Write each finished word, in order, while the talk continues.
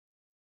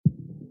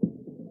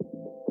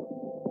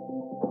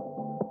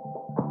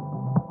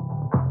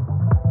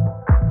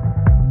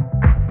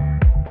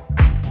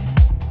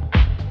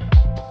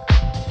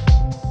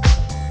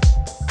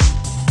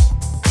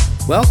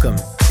Welcome,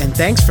 and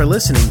thanks for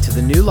listening to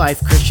the New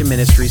Life Christian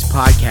Ministries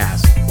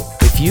podcast.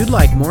 If you'd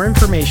like more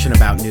information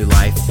about New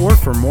Life or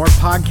for more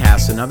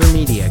podcasts and other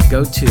media,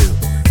 go to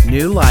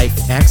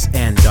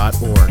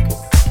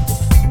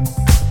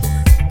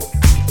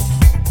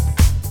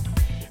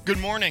newlifexn.org. Good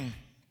morning.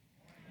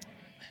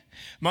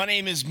 My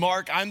name is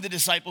Mark. I'm the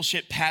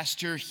discipleship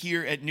pastor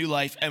here at New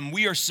Life, and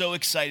we are so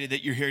excited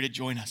that you're here to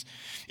join us.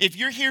 If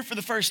you're here for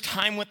the first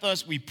time with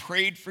us, we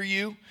prayed for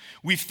you.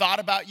 We've thought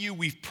about you.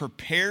 We've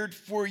prepared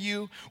for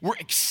you. We're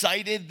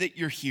excited that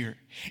you're here.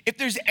 If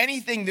there's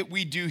anything that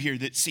we do here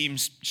that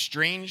seems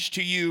strange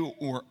to you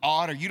or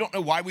odd, or you don't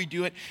know why we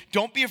do it,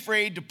 don't be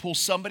afraid to pull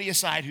somebody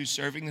aside who's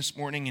serving this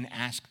morning and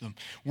ask them.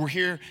 We're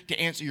here to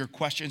answer your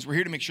questions. We're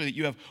here to make sure that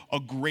you have a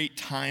great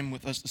time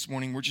with us this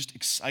morning. We're just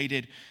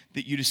excited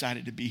that you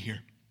decided to be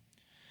here.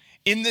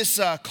 In this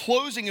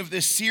closing of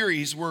this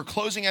series, we're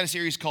closing out a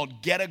series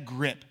called Get a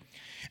Grip.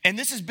 And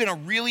this has been a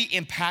really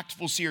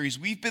impactful series.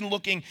 We've been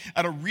looking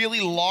at a really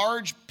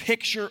large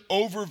picture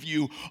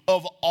overview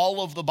of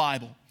all of the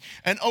Bible.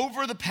 And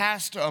over the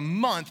past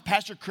month,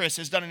 Pastor Chris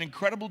has done an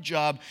incredible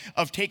job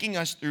of taking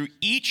us through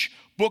each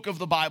book of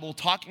the Bible,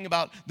 talking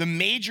about the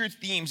major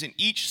themes in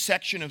each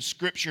section of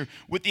Scripture,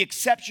 with the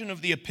exception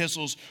of the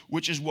epistles,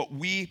 which is what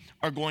we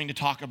are going to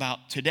talk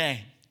about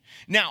today.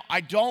 Now,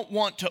 I don't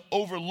want to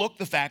overlook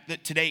the fact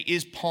that today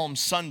is Palm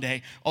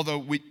Sunday, although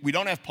we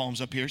don't have palms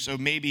up here, so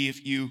maybe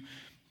if you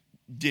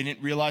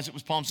didn't realize it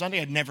was Palm Sunday,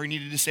 I'd never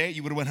needed to say it.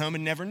 You would have went home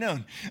and never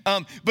known.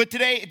 But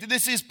today,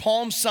 this is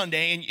Palm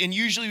Sunday, and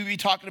usually we'd be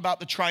talking about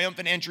the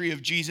triumphant entry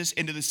of Jesus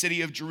into the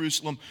city of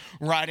Jerusalem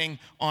riding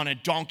on a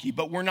donkey.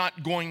 But we're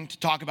not going to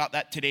talk about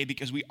that today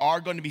because we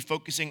are going to be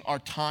focusing our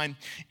time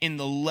in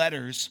the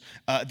letters,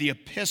 the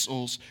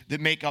epistles that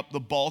make up the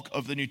bulk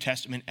of the New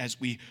Testament as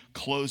we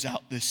close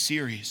out this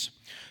series.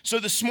 So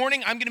this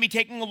morning, I'm going to be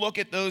taking a look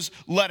at those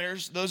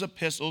letters, those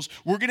epistles.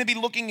 We're going to be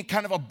looking at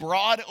kind of a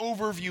broad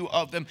overview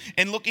of them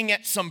and looking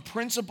at some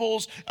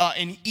principles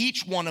in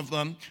each one of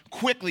them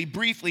quickly,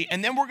 briefly.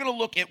 And then we're going to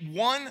look at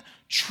one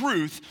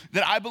truth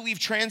that I believe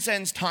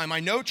transcends time. I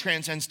know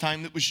transcends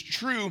time, that was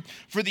true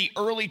for the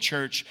early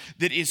church,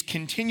 that is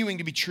continuing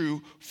to be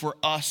true for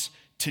us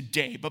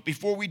today. But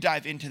before we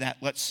dive into that,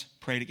 let's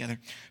pray together.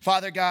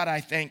 Father God,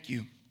 I thank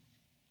you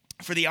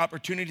for the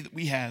opportunity that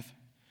we have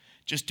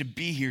just to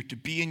be here, to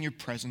be in your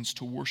presence,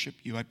 to worship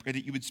you. I pray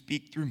that you would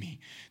speak through me,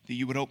 that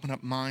you would open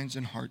up minds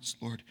and hearts,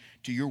 Lord,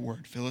 to your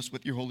word. Fill us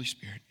with your Holy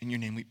Spirit. In your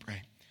name we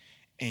pray.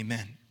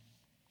 Amen.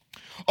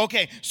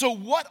 Okay, so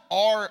what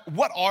are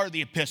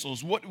the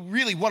epistles? What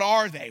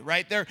are they,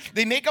 right?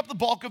 They make up the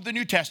bulk of the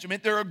New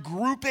Testament. They're a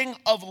grouping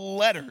of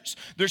letters.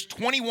 There's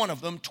 21 of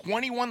them,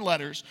 21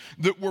 letters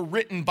that were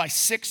written by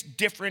 6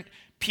 different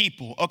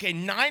people. Okay,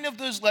 9 of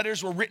those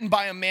letters were written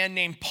by a man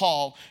named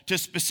Paul to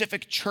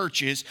specific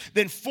churches.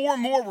 Then 4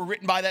 more were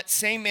written by that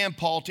same man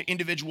Paul to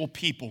individual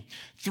people.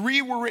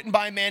 3 were written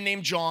by a man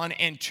named John,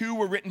 and 2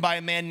 were written by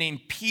a man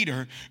named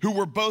Peter, who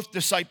were both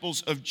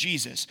disciples of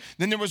Jesus.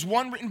 Then there was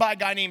one written by a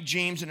guy named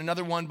James and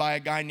another one by a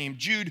guy named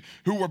Jude,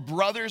 who were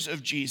brothers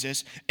of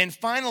Jesus. And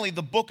finally,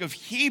 the book of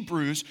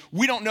Hebrews,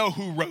 we don't know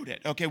who wrote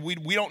it. Okay, we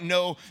don't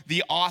know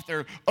the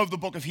author of the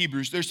book of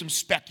Hebrews. There's some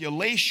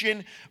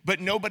speculation, but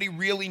nobody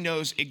really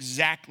knows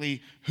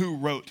exactly who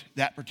wrote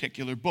that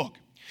particular book.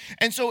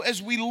 And so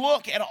as we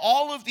look at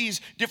all of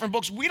these different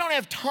books, we don't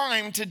have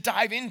time to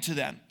dive into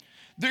them.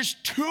 There's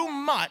too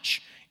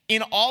much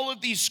in all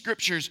of these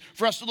scriptures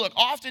for us to look.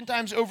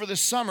 Oftentimes over the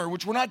summer,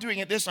 which we're not doing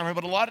it this summer,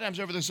 but a lot of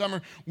times over the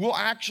summer, we'll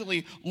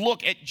actually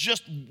look at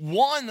just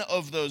one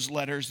of those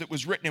letters that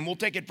was written, and we'll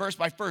take it verse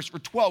by verse for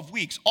 12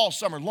 weeks, all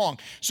summer long.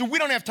 So we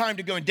don't have time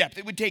to go in depth.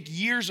 It would take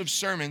years of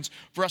sermons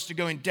for us to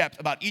go in depth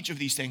about each of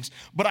these things.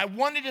 But I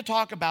wanted to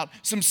talk about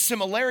some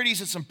similarities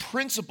and some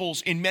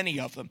principles in many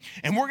of them.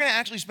 And we're going to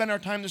actually spend our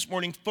time this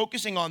morning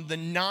focusing on the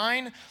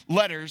 9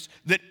 letters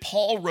that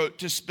Paul wrote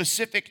to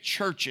specific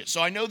churches.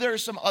 So I know there are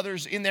some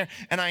others in there,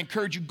 and I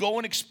encourage you, go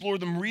and explore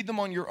them, read them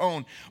on your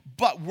own.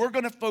 But we're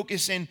going to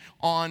focus in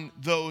on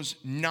those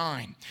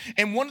 9.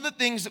 And one of the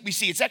things that we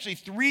see, it's actually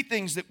 3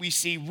 things that we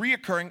see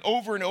reoccurring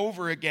over and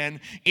over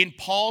again in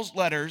Paul's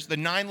letters, the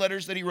 9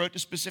 letters that he wrote to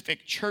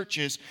specific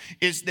churches,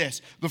 is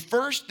this. The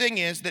first thing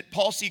is that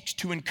Paul seeks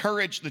to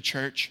encourage the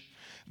church.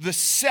 The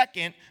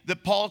second,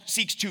 that Paul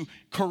seeks to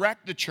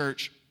correct the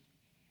church.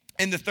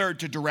 And the third,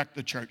 to direct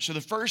the church. So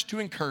the first, to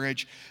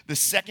encourage, the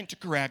second, to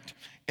correct,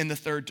 and the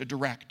third, to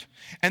direct.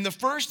 And the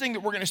first thing that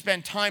we're going to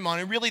spend time on,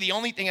 and really the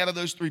only thing out of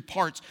those 3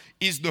 parts,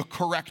 is the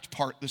correct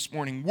part this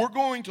morning. We're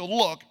going to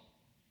look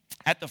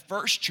at the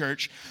first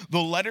church, the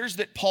letters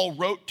that Paul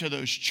wrote to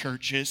those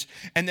churches,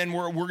 and then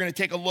we're going to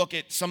take a look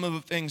at some of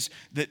the things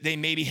that they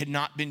maybe had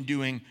not been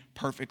doing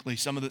perfectly,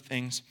 some of the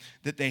things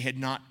that they had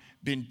not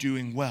been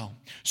doing well.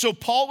 So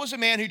Paul was a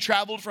man who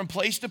traveled from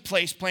place to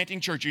place planting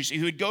churches.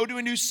 He would go to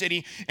a new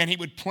city and he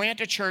would plant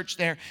a church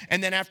there.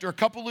 And then after a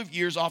couple of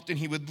years, often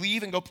he would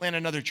leave and go plant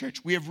another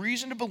church. We have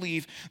reason to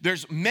believe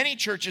there's many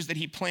churches that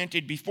he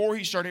planted before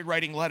he started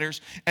writing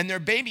letters. And there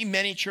may be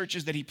many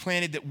churches that he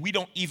planted that we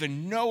don't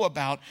even know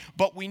about,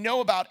 but we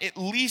know about at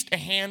least a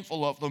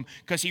handful of them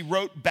because he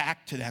wrote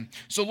back to them.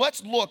 So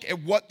let's look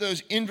at what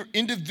those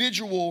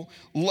individual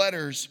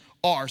letters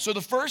are. So the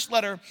first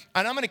letter,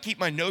 and I'm going to keep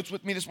my notes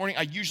with me this morning.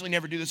 I usually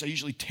never do this. I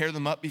usually tear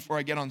them up before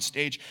I get on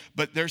stage,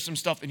 but there's some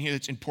stuff in here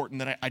that's important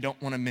that I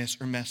don't want to miss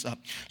or mess up.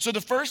 So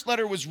the first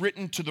letter was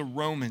written to the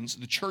Romans,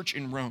 the church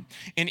in Rome.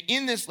 And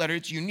in this letter,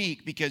 it's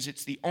unique because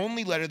it's the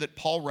only letter that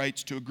Paul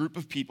writes to a group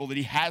of people that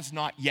he has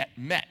not yet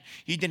met.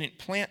 He didn't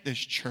plant this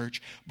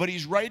church, but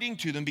he's writing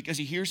to them because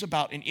he hears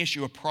about an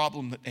issue, a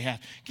problem that they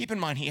have. Keep in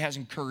mind, he has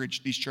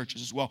encouraged these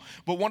churches as well.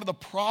 But one of the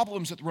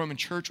problems that the Roman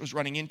church was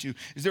running into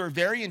is they were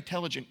very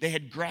intelligent. They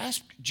had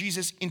grasped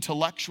Jesus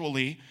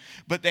intellectually,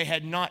 but they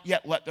had not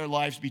yet let their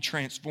lives be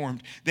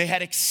transformed. They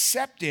had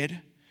accepted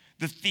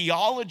the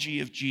theology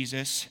of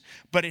Jesus,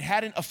 but it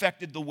hadn't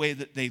affected the way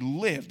that they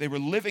lived. They were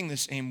living the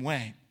same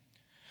way.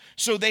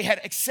 So they had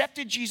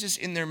accepted Jesus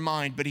in their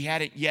mind, but he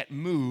hadn't yet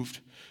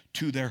moved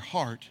to their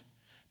heart.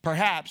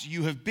 Perhaps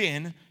you have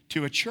been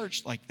to a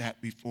church like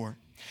that before.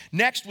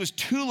 Next was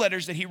 2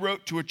 letters that he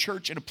wrote to a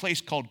church in a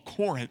place called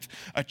Corinth,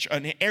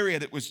 an area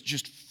that was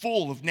just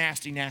full of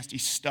nasty, nasty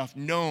stuff,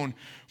 known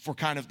for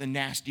kind of the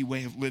nasty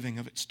way of living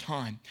of its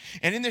time.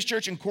 And in this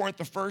church in Corinth,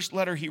 the first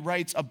letter he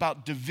writes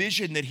about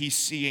division that he's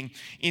seeing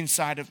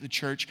inside of the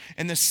church.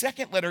 And the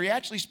second letter, he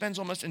actually spends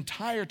almost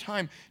entire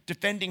time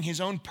defending his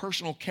own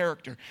personal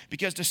character,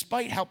 because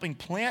despite helping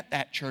plant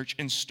that church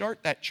and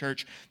start that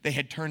church, they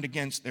had turned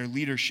against their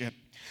leadership.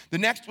 The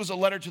next was a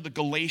letter to the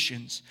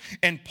Galatians,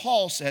 and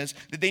Paul says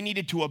that they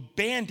needed to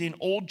abandon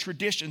old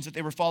traditions that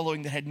they were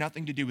following that had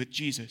nothing to do with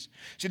Jesus.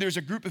 See, there was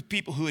a group of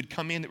people who had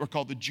come in that were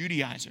called the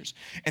Judaizers,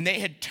 and they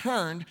had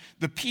turned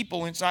the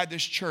people inside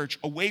this church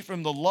away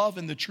from the love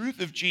and the truth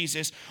of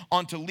Jesus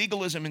onto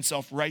legalism and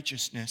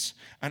self-righteousness.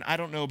 And I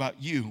don't know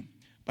about you,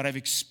 but I've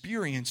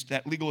experienced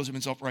that legalism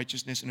and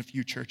self-righteousness in a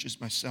few churches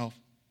myself.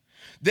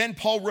 Then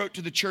Paul wrote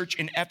to the church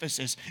in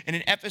Ephesus. And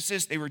in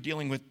Ephesus, they were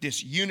dealing with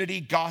disunity,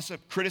 gossip,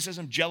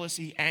 criticism,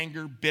 jealousy,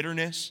 anger,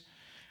 bitterness.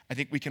 I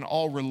think we can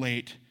all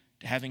relate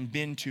to having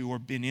been to or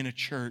been in a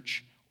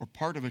church or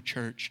part of a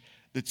church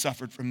that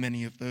suffered from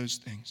many of those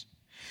things.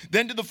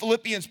 Then to the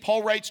Philippians,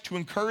 Paul writes to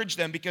encourage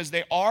them because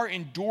they are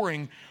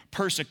enduring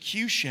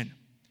persecution.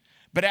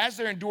 But as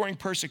they're enduring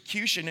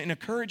persecution and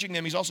encouraging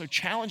them, he's also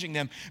challenging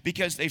them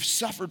because they've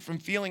suffered from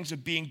feelings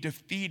of being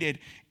defeated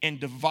and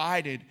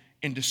divided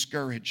and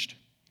discouraged.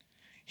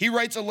 He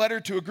writes a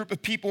letter to a group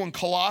of people in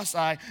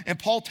Colossae, and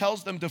Paul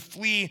tells them to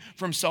flee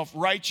from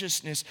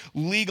self-righteousness,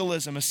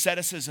 legalism,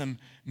 asceticism,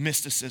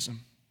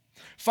 mysticism.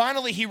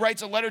 Finally, he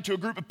writes a letter to a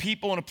group of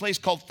people in a place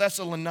called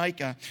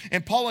Thessalonica,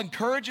 and Paul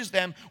encourages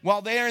them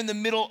while they are in the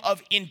middle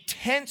of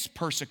intense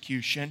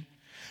persecution,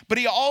 but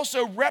he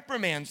also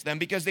reprimands them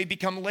because they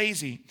become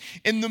lazy.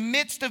 In the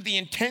midst of the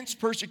intense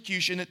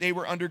persecution that they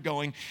were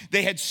undergoing,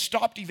 they had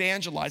stopped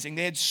evangelizing.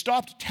 They had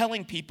stopped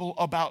telling people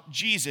about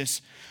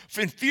Jesus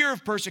in fear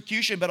of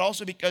persecution, but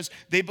also because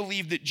they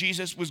believed that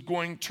Jesus was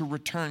going to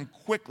return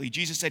quickly.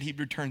 Jesus said he'd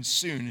return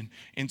soon,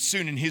 and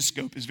soon in his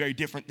scope is very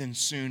different than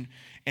soon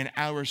in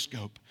our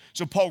scope.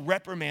 So Paul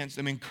reprimands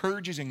them,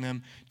 encouraging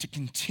them to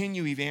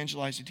continue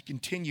evangelizing, to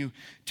continue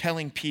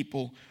telling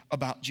people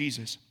about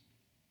Jesus.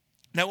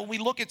 Now, when we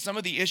look at some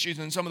of the issues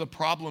and some of the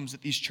problems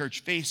that these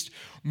churches faced,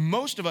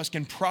 most of us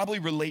can probably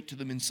relate to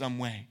them in some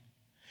way.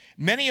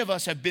 Many of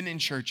us have been in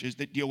churches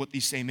that deal with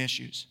these same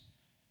issues.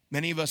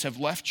 Many of us have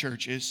left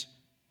churches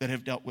that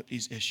have dealt with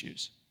these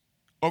issues.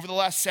 Over the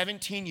last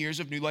 17 years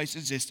of New Life's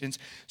existence,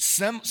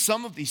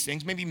 some of these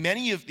things, maybe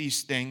many of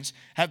these things,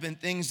 have been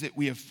things that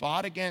we have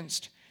fought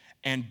against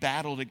and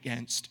battled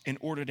against in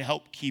order to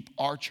help keep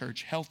our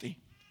church healthy.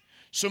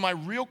 So my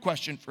real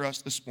question for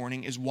us this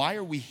morning is, why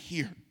are we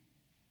here?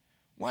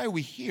 Why are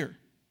we here?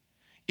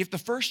 If the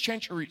first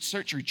century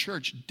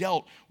church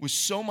dealt with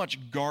so much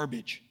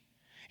garbage,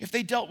 if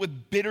they dealt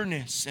with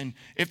bitterness, and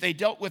if they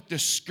dealt with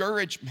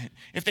discouragement,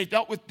 if they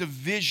dealt with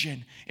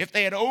division, if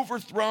they had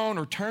overthrown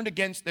or turned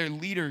against their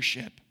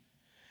leadership,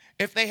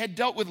 if they had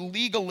dealt with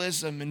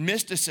legalism and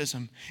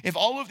mysticism, if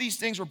all of these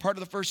things were part of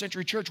the first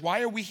century church,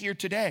 why are we here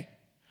today?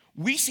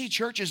 We see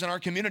churches in our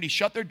community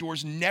shut their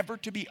doors never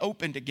to be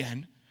opened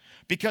again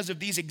because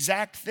of these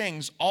exact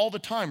things all the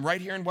time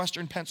right here in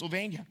Western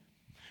Pennsylvania.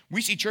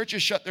 We see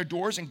churches shut their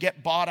doors and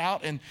get bought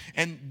out, and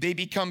they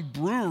become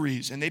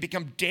breweries, and they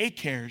become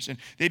daycares, and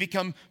they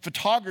become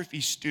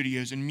photography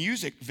studios and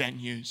music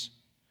venues.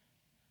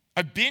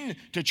 I've been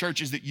to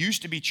churches that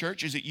used to be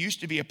churches, it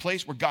used to be a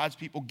place where God's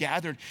people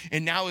gathered,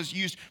 and now is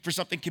used for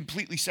something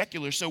completely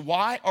secular. So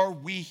why are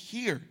we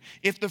here?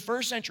 If the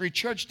first century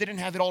church didn't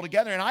have it all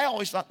together, and I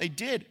always thought they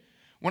did,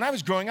 When I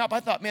was growing up, I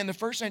thought, man, the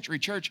first century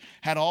church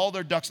had all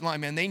their ducks in line,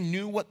 man. They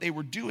knew what they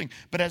were doing.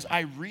 But as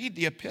I read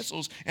the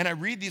epistles and I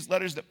read these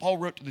letters that Paul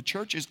wrote to the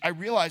churches, I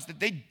realized that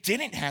they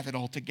didn't have it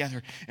all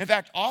together. In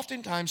fact,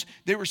 oftentimes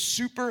they were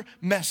super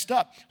messed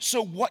up.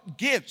 So what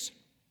gives?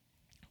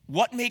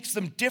 What makes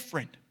them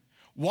different?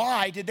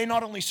 Why did they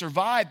not only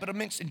survive, but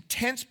amidst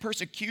intense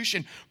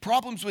persecution,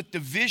 problems with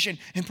division,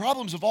 and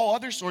problems of all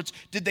other sorts,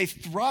 did they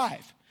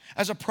thrive?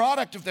 As a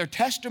product of their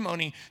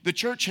testimony, the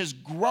church has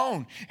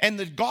grown, and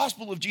the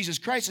gospel of Jesus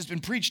Christ has been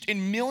preached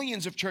in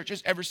millions of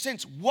churches ever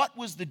since. What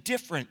was the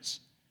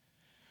difference?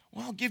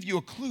 Well, I'll give you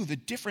a clue. The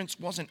difference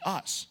wasn't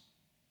us.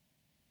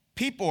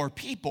 People are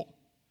people,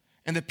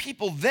 and the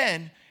people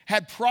then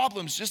had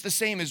problems just the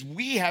same as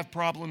we have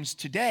problems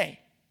today.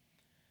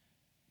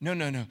 No.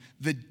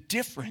 The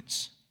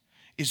difference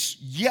is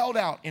yelled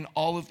out in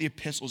all of the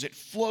epistles. It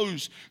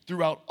flows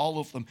throughout all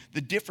of them.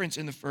 The difference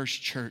in the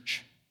first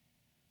church,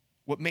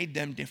 what made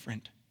them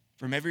different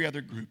from every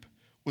other group,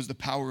 was the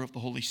power of the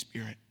Holy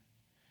Spirit.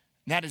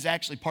 And that is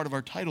actually part of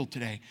our title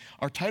today.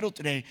 Our title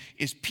today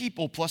is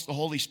People plus the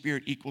Holy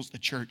Spirit equals the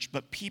church,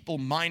 but people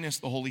minus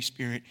the Holy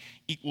Spirit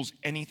equals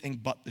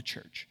anything but the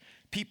church.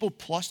 People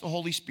plus the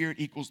Holy Spirit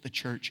equals the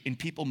church, and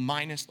people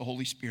minus the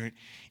Holy Spirit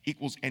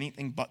equals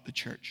anything but the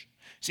church.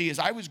 See, as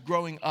I was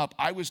growing up,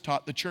 I was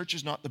taught the church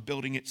is not the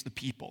building, it's the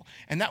people.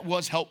 And that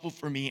was helpful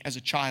for me as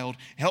a child.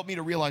 It helped me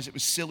to realize it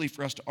was silly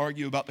for us to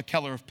argue about the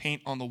color of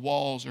paint on the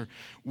walls or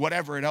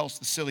whatever else,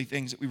 the silly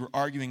things that we were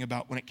arguing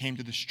about when it came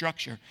to the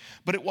structure.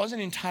 But it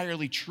wasn't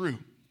entirely true.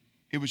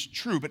 It was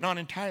true, but not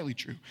entirely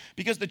true.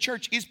 Because the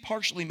church is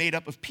partially made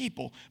up of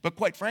people. But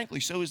quite frankly,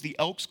 so is the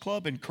Elks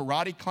Club and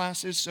karate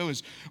classes, so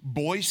is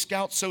Boy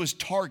Scouts, so is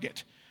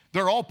Target.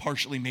 They're all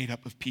partially made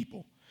up of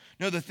people.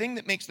 No, the thing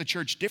that makes the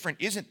church different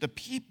isn't the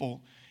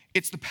people,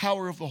 it's the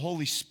power of the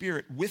Holy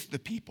Spirit with the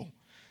people.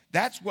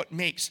 That's what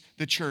makes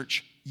the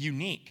church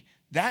unique.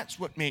 That's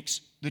what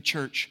makes the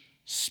church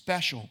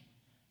special.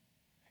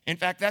 In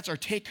fact, that's our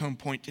take-home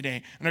point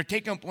today. And our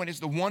take-home point is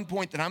the one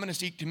point that I'm going to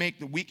seek to make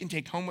that we can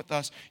take home with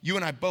us, you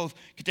and I both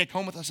can take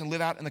home with us and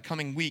live out in the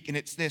coming week. And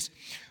it's this: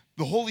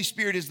 the Holy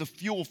Spirit is the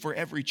fuel for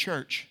every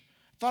church.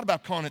 I thought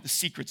about calling it the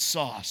secret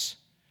sauce,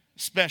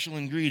 special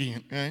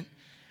ingredient, right?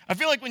 I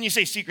feel like when you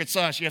say secret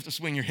sauce, you have to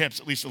swing your hips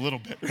at least a little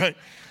bit, right?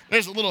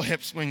 There's a little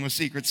hip swing with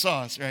secret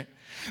sauce, right?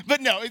 But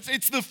no,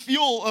 it's the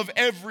fuel of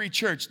every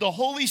church. The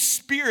Holy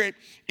Spirit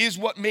is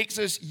what makes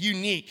us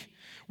unique.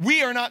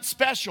 We are not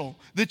special.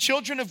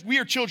 We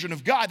are children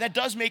of God. That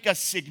does make us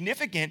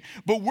significant,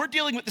 but we're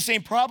dealing with the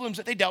same problems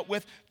that they dealt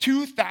with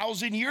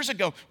 2,000 years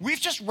ago. We've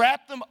just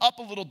wrapped them up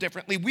a little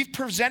differently. We've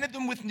presented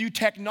them with new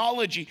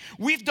technology.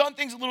 We've done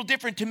things a little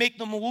different to make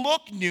them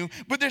look new,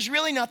 but there's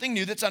really nothing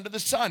new that's under the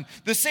sun.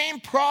 The same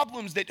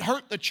problems that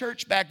hurt the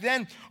church back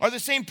then are the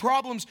same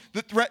problems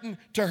that threaten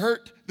to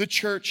hurt the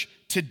church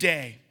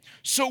today.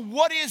 So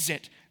what is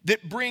it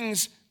that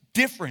brings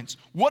difference?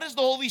 What does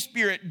the Holy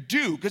Spirit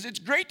do? Because it's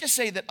great to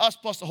say that us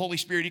plus the Holy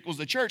Spirit equals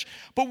the church,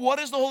 but what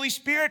does the Holy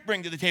Spirit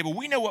bring to the table?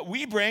 We know what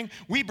we bring.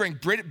 We bring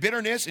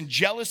bitterness and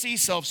jealousy,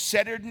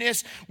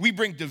 self-centeredness. We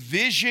bring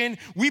division.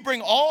 We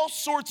bring all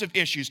sorts of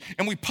issues,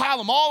 and we pile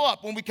them all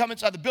up when we come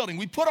inside the building.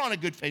 We put on a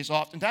good face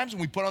oftentimes, and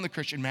we put on the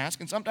Christian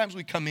mask, and sometimes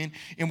we come in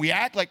and we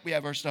act like we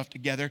have our stuff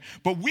together,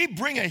 but we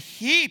bring a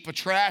heap of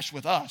trash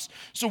with us.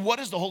 So what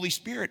does the Holy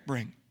Spirit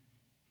bring?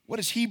 What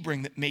does he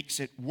bring that makes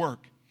it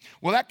work?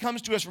 Well, that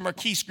comes to us from our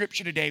key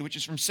scripture today, which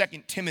is from 2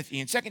 Timothy.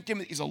 And 2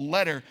 Timothy is a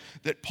letter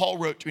that Paul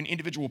wrote to an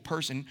individual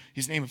person.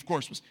 His name, of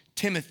course, was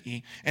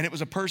Timothy. And it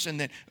was a person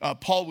that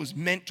Paul was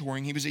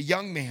mentoring. He was a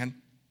young man.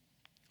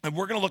 And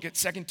we're going to look at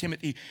 2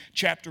 Timothy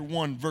chapter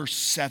 1, verse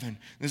 7.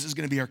 This is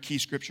going to be our key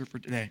scripture for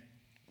today.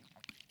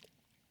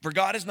 For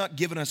God has not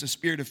given us a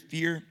spirit of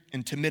fear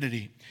and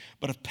timidity,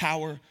 but of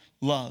power,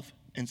 love,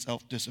 and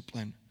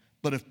self-discipline.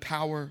 But of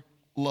power,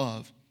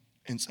 love,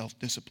 and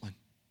self-discipline.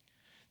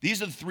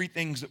 These are the three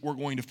things that we're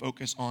going to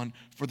focus on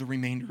for the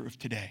remainder of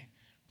today: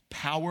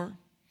 power,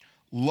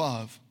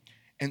 love,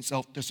 and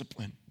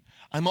self-discipline.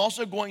 I'm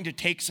also going to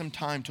take some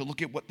time to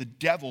look at what the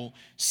devil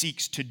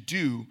seeks to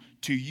do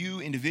to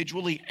you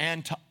individually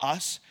and to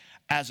us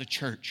as a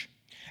church.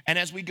 And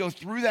as we go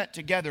through that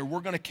together, we're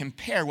going to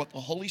compare what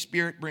the Holy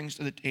Spirit brings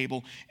to the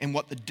table and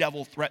what the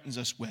devil threatens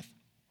us with.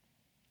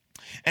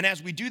 And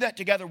as we do that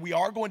together, we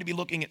are going to be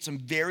looking at some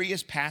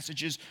various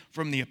passages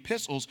from the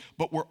epistles,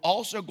 but we're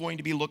also going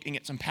to be looking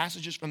at some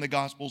passages from the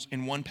Gospels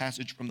and one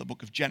passage from the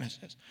book of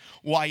Genesis.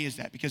 Why is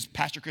that? Because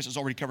Pastor Chris has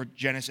already covered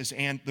Genesis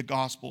and the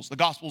Gospels. The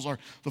Gospels are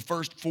the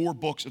first 4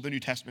 books of the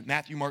New Testament: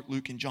 Matthew, Mark,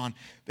 Luke, and John.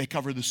 They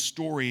cover the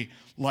story,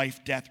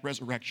 life, death,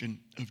 resurrection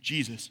of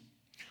Jesus.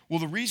 Well,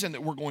 the reason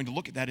that we're going to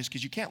look at that is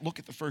because you can't look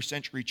at the first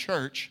century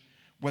church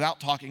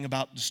without talking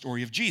about the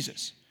story of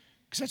Jesus,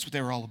 because that's what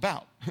they were all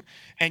about.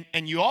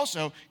 And you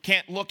also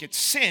can't look at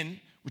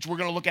sin, which we're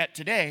going to look at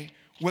today,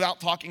 without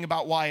talking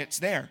about why it's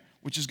there,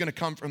 which is going to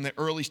come from the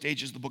early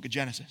stages of the book of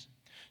Genesis.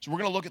 So we're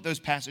going to look at those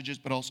passages,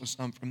 but also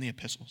some from the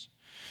epistles.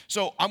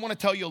 So I want to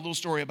tell you a little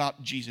story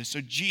about Jesus.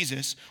 So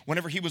Jesus,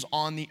 whenever he was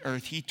on the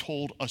earth, he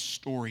told a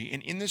story.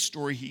 And in this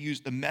story, he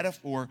used the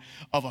metaphor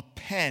of a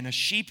pen, a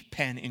sheep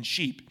pen in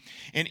sheep.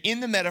 And in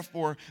the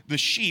metaphor, the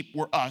sheep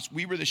were us.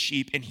 We were the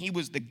sheep, and he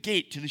was the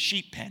gate to the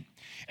sheep pen.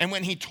 And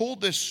when he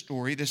told this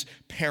story, this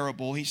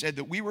parable, he said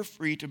that we were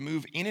free to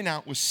move in and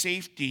out with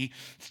safety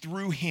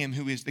through him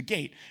who is the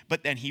gate.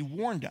 But then he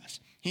warned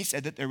us. He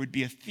said that there would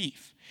be a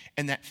thief.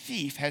 And that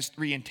thief has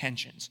three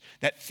intentions.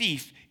 That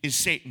thief is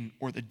Satan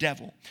or the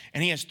devil.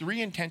 And he has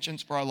three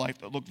intentions for our life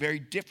that look very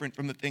different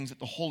from the things that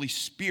the Holy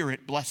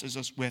Spirit blesses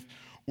us with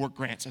or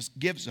grants us,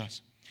 gives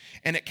us.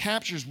 And it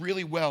captures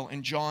really well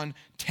in John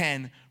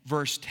 10,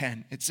 verse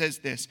 10. It says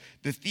this,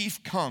 the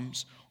thief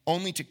comes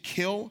only to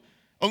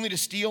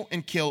steal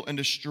and kill and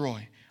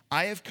destroy.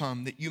 I have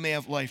come that you may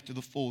have life to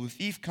the full. The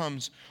thief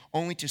comes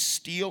only to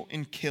steal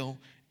and kill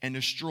and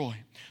destroy.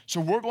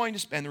 So we're going to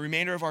spend the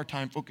remainder of our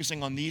time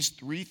focusing on these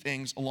three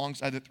things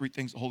alongside the three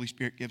things the Holy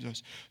Spirit gives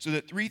us. So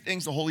the three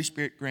things the Holy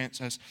Spirit grants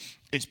us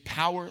is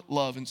power,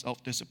 love, and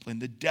self-discipline.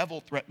 The devil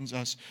threatens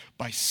us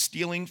by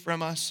stealing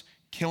from us,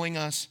 killing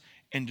us,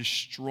 and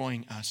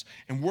destroying us.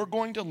 And we're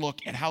going to look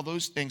at how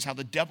those things, how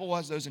the devil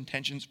has those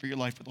intentions for your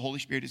life, but the Holy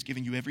Spirit is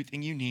giving you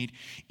everything you need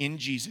in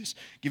Jesus,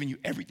 giving you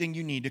everything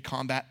you need to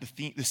combat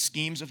the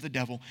schemes of the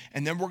devil.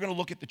 And then we're going to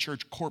look at the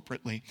church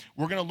corporately.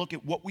 We're going to look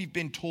at what we've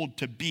been told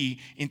to be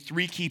in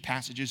three key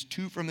passages,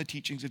 two from the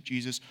teachings of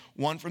Jesus,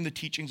 one from the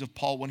teachings of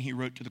Paul when he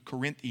wrote to the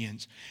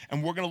Corinthians.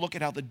 And we're going to look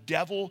at how the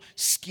devil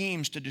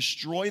schemes to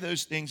destroy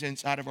those things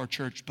inside of our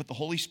church, but the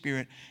Holy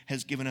Spirit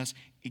has given us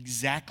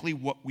exactly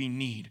what we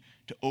need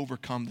to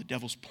overcome the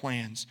devil's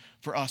plans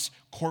for us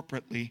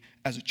corporately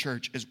as a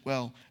church as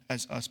well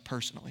as us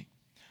personally.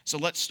 So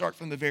let's start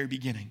from the very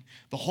beginning.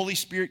 The Holy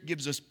Spirit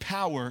gives us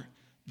power.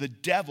 The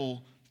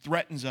devil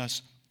threatens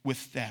us with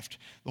theft.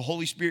 The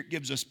Holy Spirit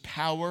gives us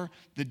power.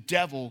 The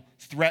devil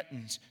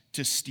threatens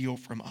to steal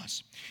from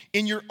us.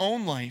 In your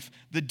own life,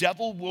 the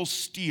devil will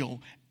steal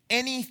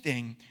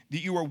anything that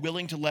you are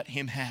willing to let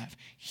him have.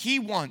 He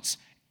wants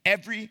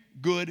every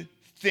good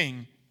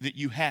thing that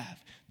you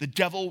have. The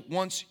devil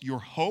wants your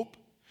hope.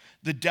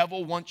 The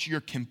devil wants your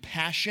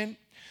compassion.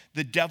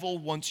 The devil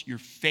wants your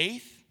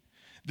faith.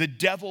 The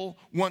devil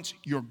wants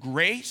your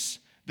grace.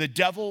 The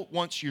devil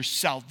wants your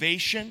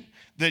salvation.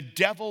 The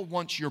devil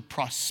wants your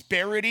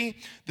prosperity.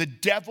 The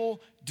devil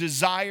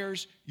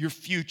desires your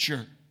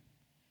future.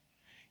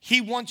 He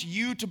wants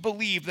you to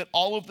believe that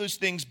all of those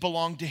things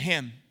belong to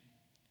him.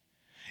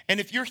 And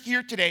if you're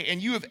here today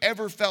and you have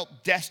ever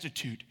felt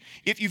destitute,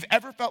 if you've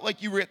ever felt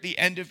like you were at the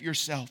end of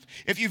yourself,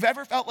 if you've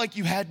ever felt like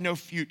you had no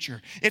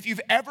future, if you've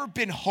ever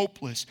been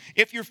hopeless,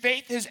 if your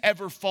faith has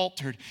ever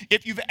faltered,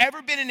 if you've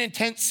ever been in an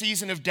intense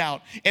season of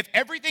doubt, if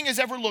everything has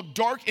ever looked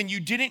dark and you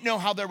didn't know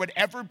how there would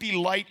ever be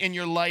light in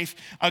your life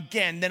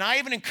again, then I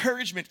have an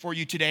encouragement for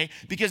you today,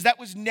 because that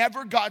was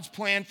never God's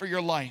plan for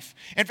your life.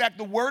 In fact,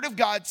 the Word of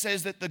God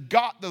says that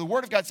the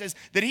Word of God says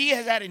that He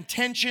has had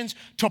intentions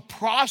to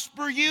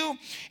prosper you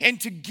and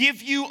to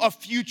give you a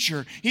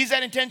future. He's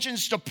had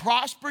intentions to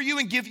prosper you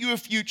and give you a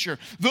future.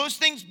 Those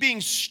things being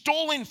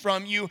stolen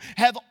from you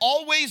have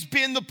always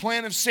been the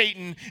plan of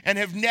Satan and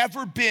have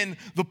never been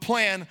the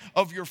plan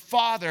of your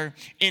Father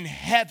in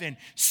heaven.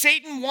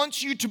 Satan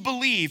wants you to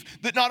believe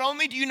that not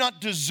only do you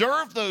not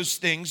deserve those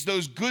things,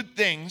 those good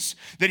things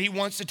that he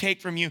wants to take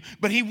from you,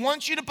 but he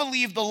wants you to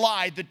believe the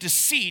lie, the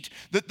deceit,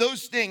 that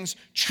those things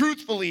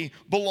truthfully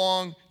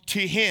belong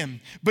to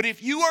him. But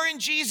if you are in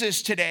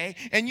Jesus today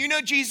and you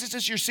know Jesus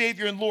as your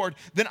Savior and Lord,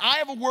 then I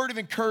have a word of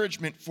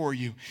encouragement for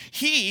you.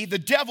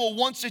 The devil,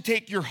 wants to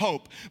take your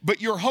hope,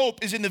 but your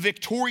hope is in the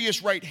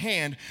victorious right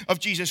hand of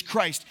Jesus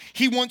Christ.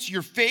 He wants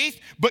your faith,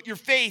 but your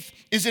faith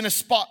is in a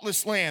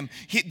spotless lamb.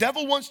 The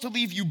devil wants to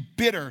leave you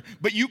bitter,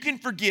 but you can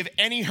forgive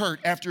any hurt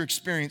after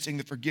experiencing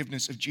the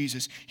forgiveness of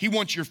Jesus. He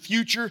wants your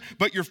future,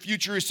 but your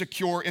future is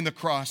secure in the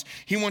cross.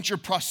 He wants your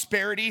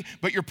prosperity,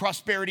 but your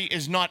prosperity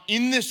is not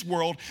in this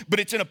world, but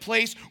it's in a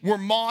place where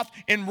moth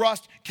and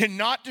rust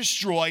cannot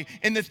destroy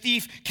and the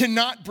thief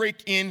cannot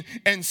break in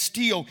and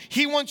steal.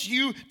 He wants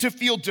you to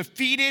feel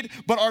defeated,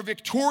 but our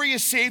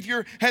victorious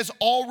Savior has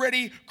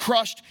already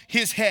crushed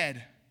his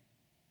head.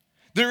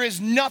 There is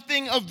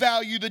nothing of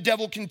value the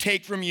devil can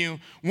take from you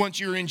once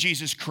you're in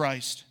Jesus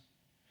Christ.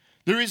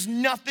 There is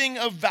nothing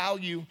of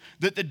value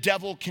that the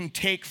devil can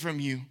take from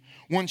you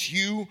once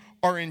you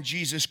are in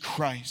Jesus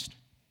Christ.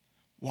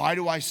 Why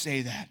do I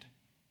say that?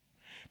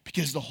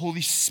 Because the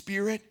Holy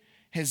Spirit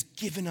has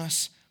given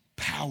us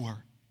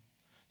power.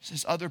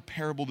 This other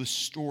parable, this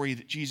story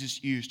that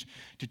Jesus used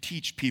to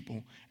teach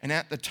people. And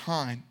at the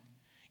time,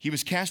 he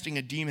was casting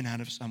a demon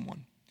out of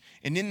someone.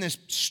 And in this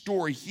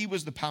story, he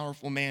was the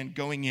powerful man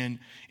going in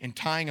and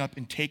tying up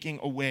and taking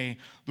away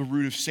the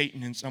root of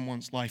Satan in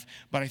someone's life.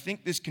 But I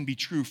think this can be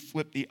true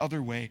flipped the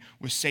other way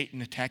with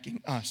Satan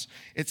attacking us.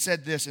 It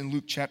said this in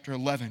Luke chapter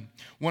 11.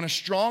 When a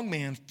strong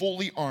man,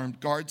 fully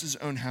armed, guards his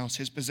own house,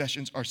 his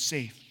possessions are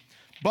safe.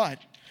 But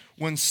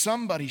When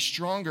somebody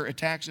stronger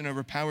attacks and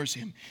overpowers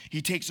him,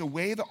 he takes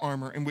away the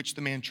armor in which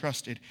the man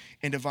trusted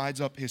and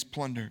divides up his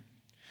plunder.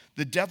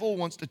 The devil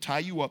wants to tie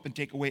you up and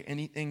take away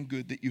anything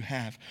good that you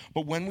have.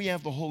 But when we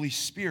have the Holy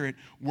Spirit,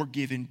 we're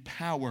given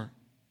power.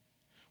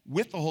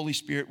 With the Holy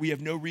Spirit, we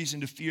have no reason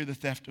to fear the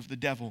theft of the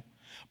devil.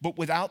 But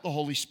without the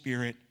Holy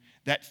Spirit,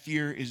 that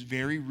fear is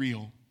very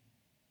real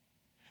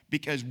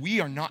because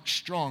we are not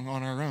strong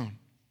on our own.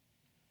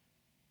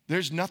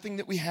 There's nothing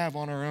that we have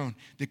on our own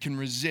that can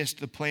resist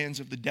the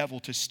plans of the devil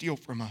to steal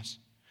from us.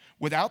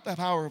 Without the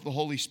power of the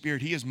Holy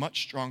Spirit, he is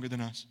much stronger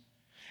than us.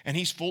 And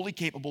he's fully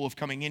capable of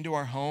coming into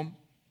our home,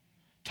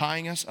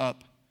 tying us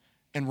up,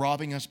 and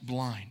robbing us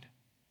blind.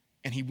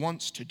 And he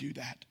wants to do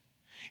that.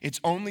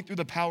 It's only through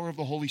the power of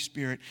the Holy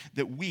Spirit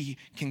that we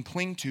can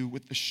cling to,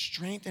 with the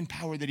strength and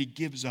power that he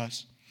gives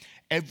us,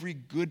 every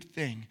good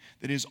thing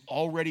that is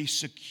already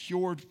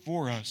secured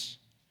for us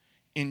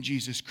in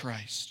Jesus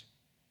Christ.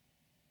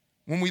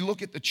 When we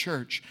look at the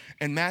church,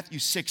 and Matthew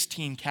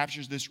 16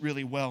 captures this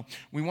really well,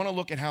 we want to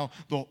look at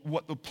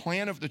what the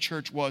plan of the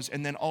church was,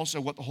 and then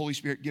also what the Holy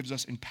Spirit gives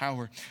us in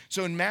power.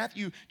 So in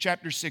Matthew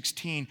chapter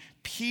 16,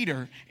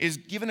 Peter is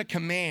given a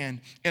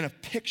command and a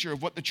picture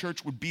of what the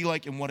church would be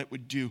like and what it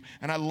would do.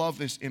 And I love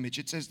this image.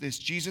 It says this: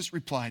 Jesus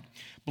replied,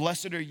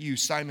 "Blessed are you,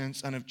 Simon,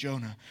 son of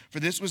Jonah, for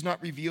this was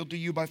not revealed to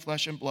you by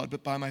flesh and blood,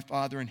 but by my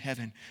Father in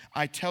heaven.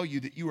 I tell you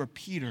that you are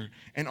Peter,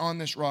 and on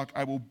this rock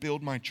I will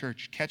build my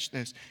church." Catch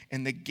this: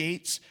 "And the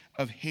gates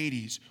of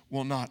Hades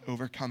will not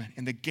overcome it."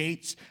 And the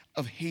gates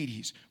of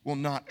Hades will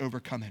not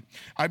overcome it.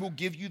 "I will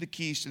give you the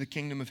keys to the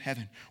kingdom of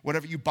heaven.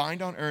 Whatever you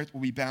bind on earth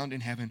will be bound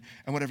in heaven,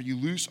 and whatever you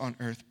loose on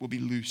earth will be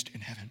loosed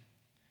in heaven."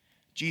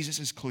 Jesus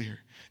is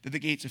clear that the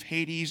gates of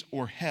Hades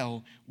or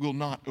hell will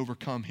not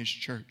overcome his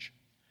church.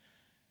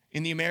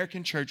 In the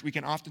American church, we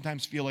can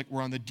oftentimes feel like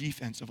we're on the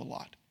defensive a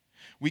lot.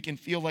 We can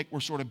feel like we're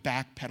sort of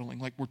backpedaling,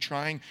 like we're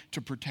trying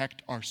to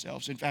protect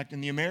ourselves. In fact,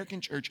 in the American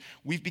church,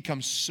 we've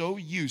become so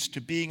used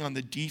to being on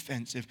the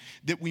defensive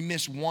that we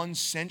miss one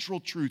central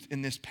truth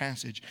in this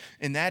passage,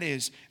 and that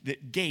is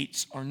that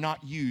gates are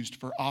not used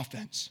for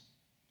offense.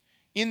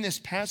 In this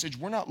passage,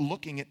 we're not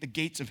looking at the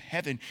gates of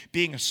heaven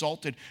being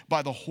assaulted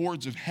by the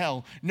hordes of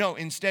hell. No,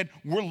 instead,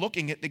 we're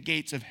looking at the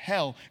gates of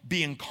hell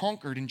being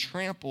conquered and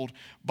trampled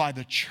by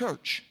the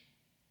church.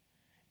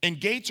 And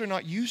gates are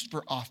not used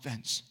for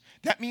offense.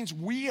 That means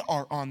we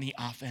are on the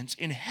offense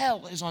and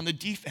hell is on the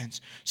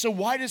defense. So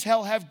why does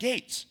hell have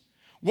gates?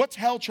 What's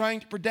hell trying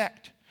to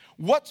protect?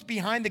 What's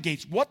behind the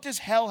gates? What does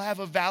hell have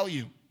of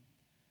value?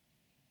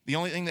 The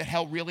only thing that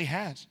hell really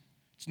has.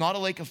 It's not a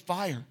lake of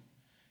fire.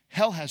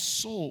 Hell has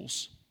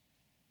souls.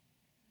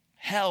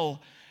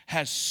 Hell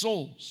has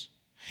souls.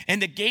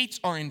 And the gates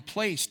are in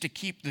place to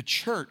keep the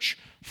church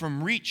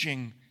from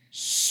reaching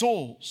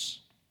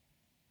souls.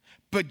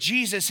 But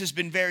Jesus has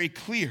been very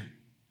clear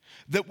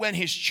that when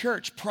his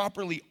church,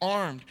 properly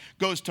armed,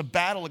 goes to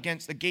battle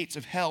against the gates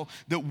of hell,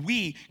 that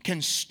we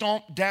can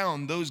stomp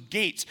down those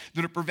gates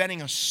that are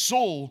preventing a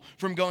soul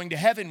from going to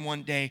heaven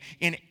one day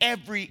in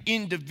every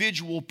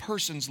individual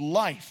person's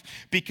life,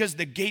 because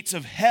the gates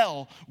of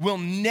hell will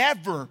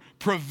never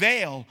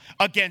prevail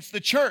against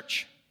the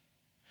church.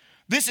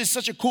 This is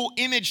such a cool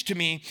image to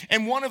me,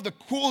 and one of the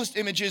coolest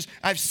images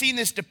I've seen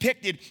this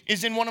depicted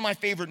is in one of my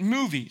favorite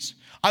movies.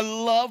 I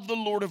love The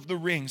Lord of the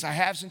Rings. I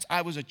have since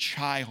I was a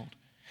child.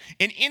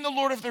 And in The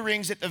Lord of the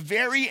Rings, at the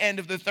very end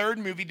of the third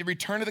movie, The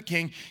Return of the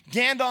King,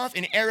 Gandalf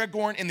and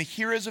Aragorn and the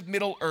heroes of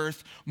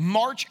Middle-earth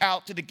march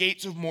out to the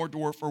gates of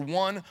Mordor for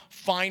one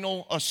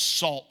final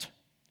assault.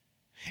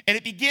 And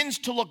it begins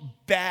to look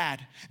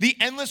bad. The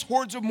endless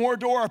hordes of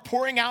Mordor are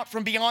pouring out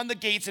from beyond the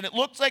gates, and it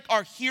looks like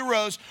our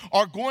heroes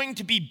are going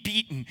to be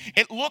beaten.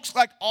 It looks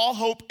like all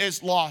hope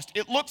is lost.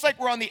 It looks like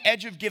we're on the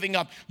edge of giving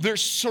up. They're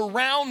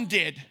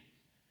surrounded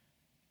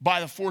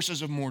by the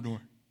forces of Mordor.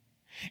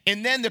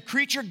 And then the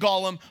creature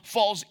Gollum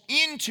falls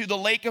into the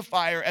lake of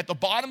fire at the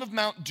bottom of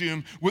Mount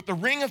Doom with the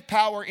ring of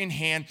power in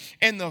hand,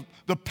 and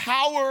the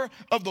power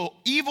of the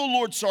evil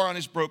Lord Sauron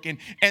is broken,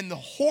 and the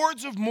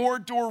hordes of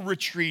Mordor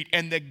retreat,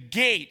 and the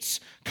gates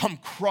come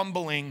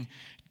crumbling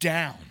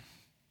down.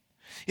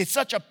 It's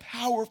such a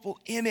powerful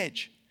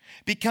image,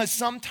 because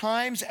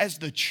sometimes as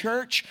the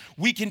church,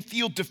 we can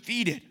feel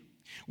defeated.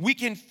 We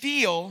can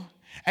feel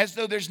as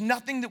though there's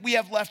nothing that we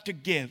have left to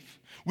give.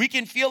 We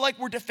can feel like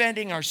we're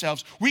defending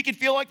ourselves. We can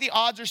feel like the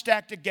odds are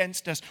stacked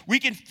against us. We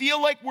can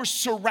feel like we're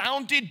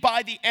surrounded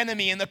by the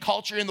enemy in the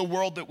culture in the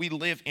world that we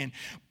live in.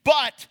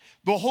 But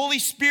the Holy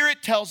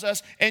Spirit tells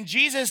us, and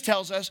Jesus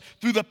tells us,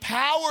 through the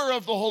power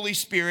of the Holy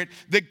Spirit,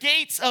 the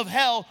gates of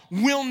hell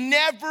will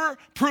never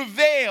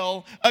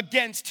prevail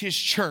against his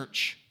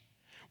church.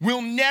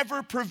 Will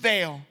never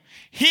prevail.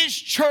 His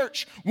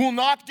church will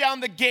knock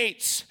down the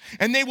gates,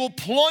 and they will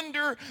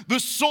plunder the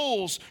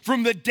souls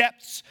from the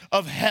depths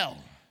of hell.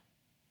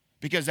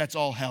 Because that's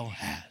all hell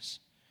has,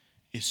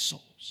 is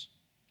souls.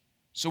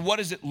 So what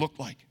does it look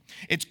like?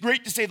 It's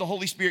great to say the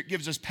Holy Spirit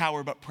gives us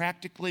power, but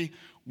practically,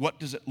 what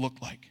does it look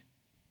like?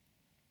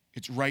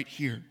 It's right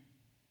here.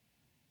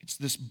 It's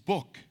this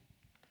book.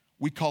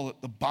 We call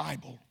it the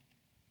Bible.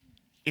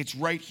 It's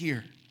right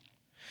here.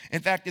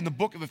 In fact, in the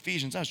book of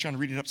Ephesians, I was trying to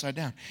read it upside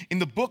down. In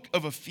the book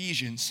of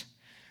Ephesians,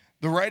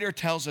 the writer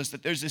tells us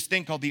that there's this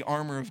thing called the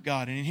armor of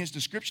God. And in his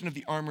description of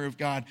the armor of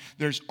God,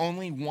 there's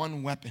only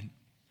one weapon.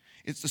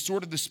 It's the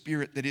sword of the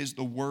Spirit that is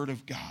the word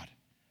of God.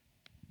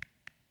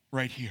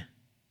 Right here.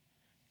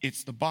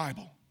 It's the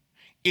Bible.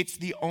 It's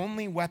the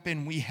only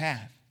weapon we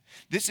have.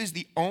 This is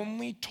the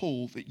only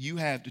tool that you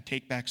have to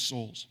take back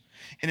souls.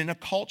 And in a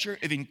culture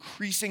of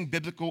increasing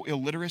biblical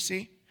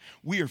illiteracy,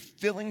 we are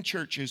filling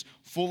churches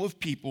full of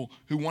people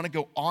who want to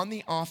go on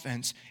the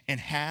offense and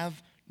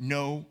have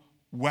no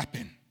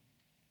weapon.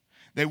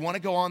 They want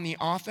to go on the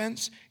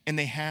offense and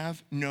they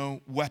have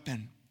no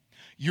weapon.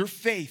 Your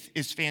faith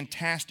is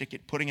fantastic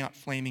at putting out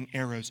flaming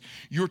arrows.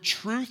 Your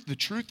truth, the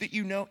truth that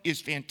you know, is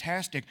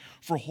fantastic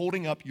for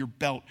holding up your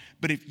belt.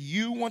 But if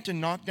you want to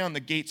knock down the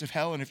gates of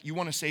hell and if you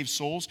want to save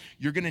souls,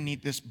 you're going to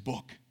need this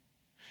book.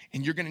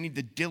 And you're going to need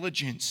the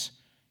diligence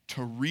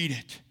to read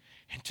it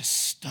and to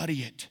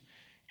study it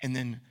and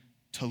then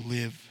to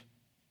live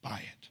by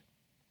it.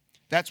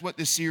 That's what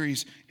this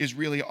series is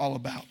really all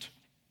about.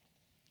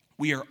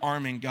 We are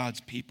arming God's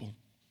people.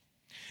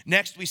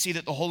 Next, we see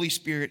that the Holy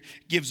Spirit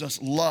gives us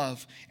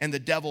love, and the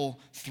devil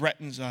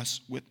threatens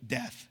us with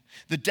death.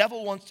 The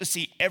devil wants to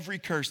see every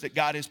curse that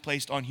God has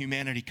placed on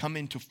humanity come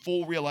into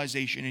full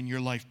realization in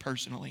your life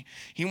personally.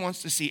 He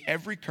wants to see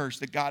every curse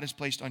that God has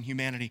placed on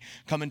humanity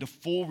come into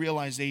full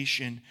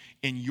realization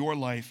in your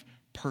life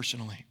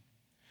personally.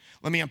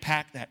 Let me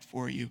unpack that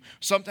for you.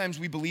 Sometimes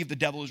we believe the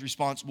devil is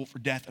responsible for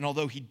death, and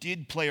although he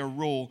did play a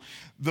role,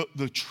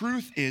 the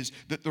truth is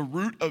that the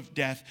root of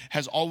death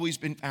has always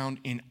been found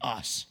in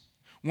us.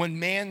 When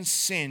man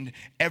sinned,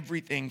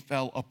 everything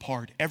fell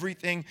apart.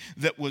 Everything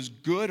that was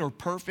good or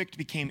perfect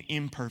became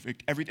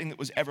imperfect. Everything that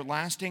was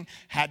everlasting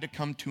had to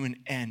come to an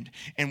end.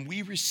 And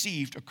we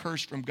received a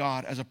curse from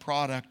God as a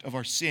product of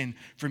our sin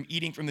from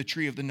eating from the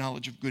tree of the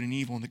knowledge of good and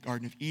evil in the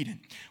Garden of Eden.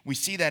 We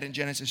see that in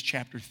Genesis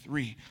chapter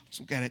 3.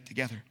 Let's look at it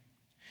together.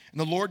 And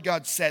the Lord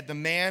God said, the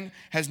man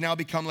has now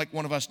become like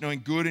one of us,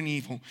 knowing good and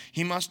evil.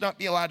 He must not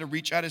be allowed to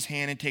reach out his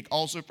hand and take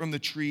also from the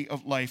tree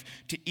of life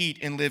to eat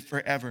and live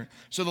forever.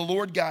 So the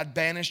Lord God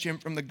banished him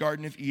from the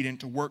Garden of Eden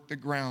to work the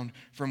ground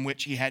from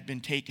which he had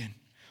been taken.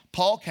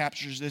 Paul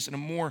captures this in a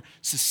more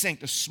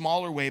succinct, a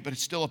smaller way, but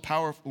it's still a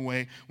powerful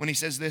way when he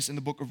says this in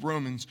the book of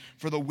Romans,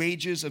 for the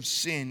wages of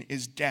sin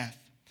is death.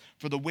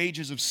 For the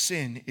wages of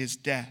sin is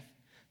death.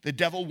 The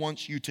devil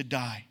wants you to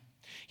die.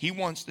 He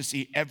wants to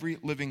see every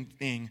living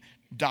thing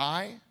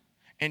die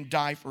and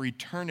die for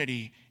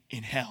eternity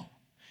in hell.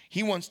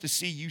 He wants to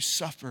see you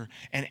suffer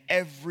and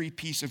every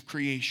piece of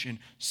creation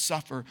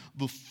suffer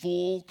the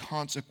full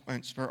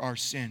consequence for our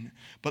sin.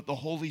 But the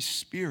Holy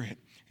Spirit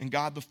and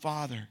God the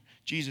Father,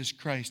 Jesus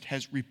Christ,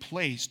 has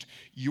replaced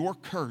your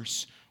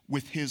curse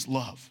with his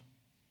love.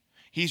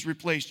 He's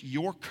replaced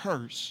your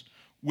curse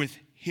with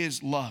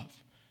his love.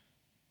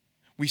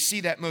 We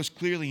see that most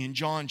clearly in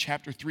John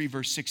chapter 3,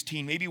 verse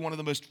 16. Maybe one of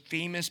the most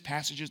famous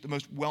passages, the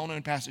most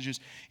well-known passages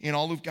in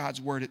all of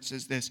God's word. It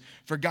says this,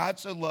 for God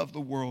so loved the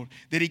world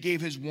that he gave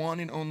his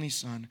one and only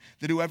Son,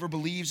 that whoever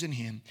believes in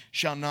him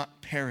shall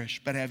not perish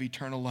but have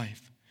eternal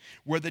life.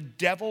 Where the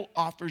devil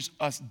offers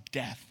us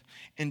death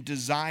and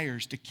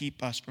desires to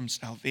keep us from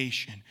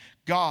salvation,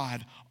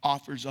 God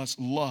offers us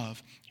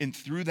love, and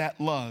through that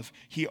love,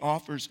 he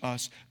offers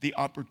us the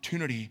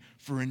opportunity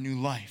for a new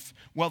life.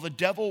 While the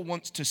devil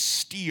wants to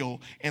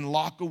steal and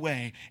lock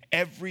away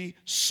every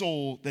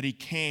soul that he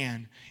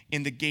can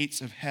in the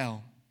gates of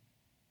hell,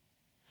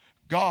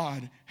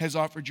 God has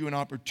offered you an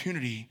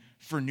opportunity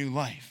for new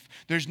life.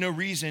 There's no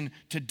reason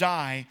to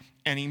die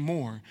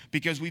anymore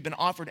because we've been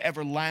offered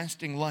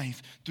everlasting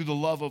life through the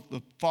love of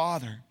the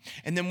Father.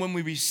 And then when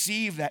we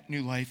receive that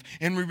new life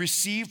and we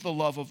receive the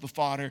love of the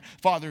Father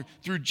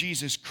through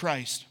Jesus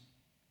Christ,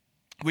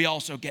 we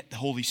also get the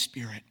Holy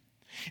Spirit.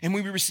 And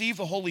when we receive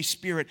the Holy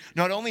Spirit,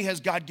 not only has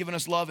God given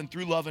us love and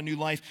through love a new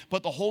life,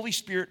 but the Holy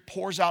Spirit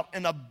pours out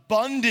an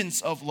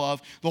abundance of love.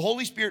 The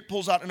Holy Spirit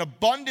pulls out an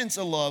abundance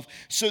of love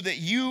so that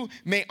you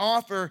may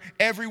offer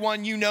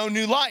everyone you know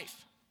new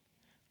life.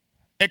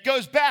 It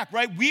goes back,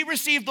 right? We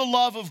receive the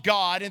love of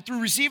God, and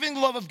through receiving the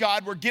love of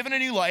God, we're given a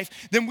new life.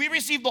 Then we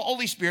receive the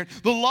Holy Spirit.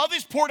 The love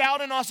is poured out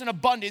in us in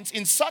abundance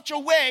in such a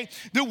way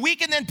that we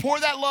can then pour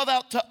that love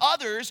out to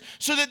others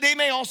so that they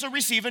may also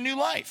receive a new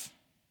life.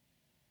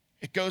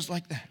 It goes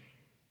like that,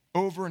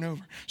 over and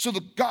over. So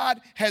God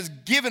has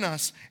given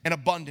us an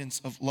abundance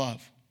of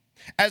love.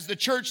 As the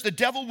church, the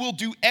devil will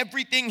do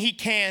everything he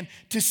can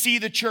to see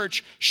the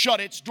church shut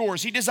its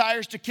doors. He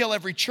desires to kill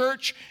every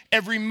church,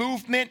 every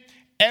movement,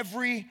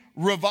 every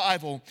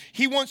revival.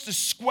 He wants to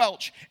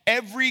squelch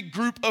every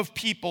group of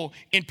people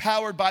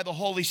empowered by the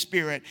Holy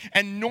Spirit.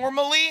 And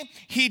normally,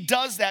 he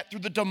does that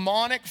through the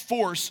demonic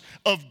force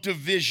of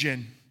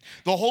division.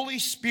 The Holy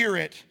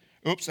Spirit,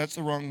 oops, that's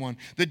the wrong one.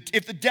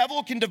 If the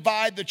devil can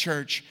divide the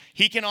church,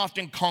 he can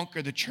often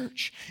conquer the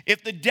church.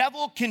 If the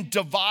devil can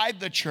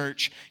divide the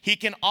church, he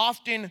can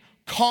often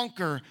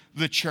conquer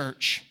the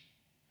church.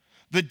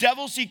 The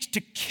devil seeks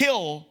to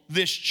kill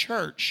this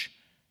church.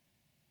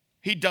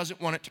 He doesn't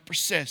want it to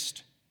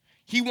persist.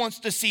 He wants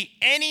to see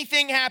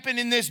anything happen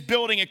in this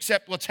building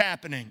except what's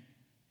happening.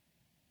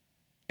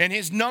 And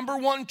his number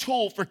one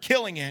tool for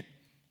killing it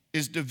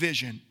is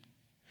division.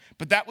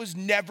 But that was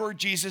never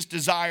Jesus'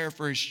 desire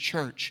for his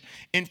church.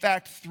 In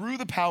fact, through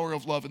the power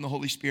of love and the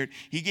Holy Spirit,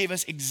 he gave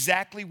us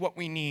exactly what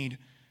we need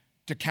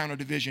to counter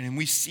division. And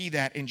we see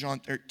that in John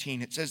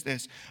 13. It says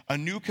this, "A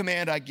new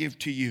command I give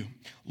to you,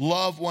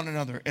 love one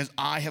another as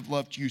I have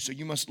loved you. So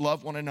you must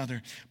love one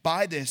another.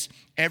 By this,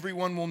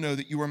 everyone will know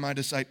that you are my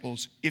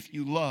disciples if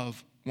you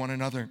love one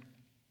another."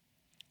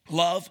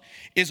 Love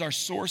is our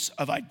source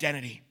of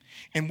identity.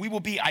 And we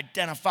will be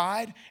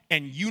identified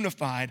and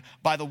unified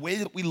by the way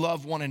that we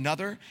love one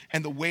another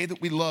and the way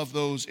that we love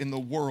those in the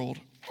world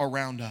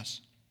around us.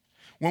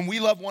 When we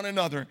love one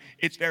another,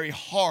 it's very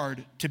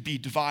hard to be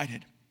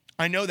divided.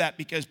 I know that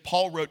because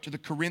Paul wrote to the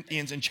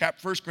Corinthians in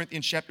 1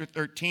 Corinthians chapter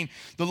 13,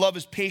 the love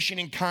is patient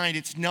and kind.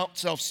 It's not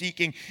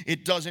self-seeking.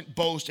 It doesn't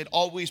boast. It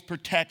always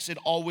protects. It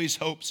always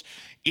hopes.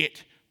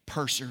 It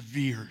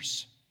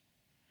perseveres.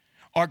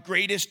 Our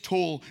greatest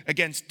tool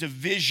against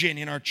division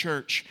in our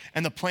church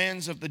and the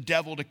plans of the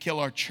devil to kill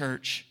our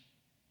church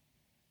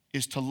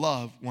is to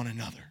love one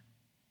another.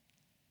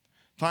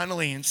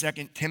 Finally, in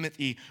 2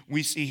 Timothy,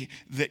 we see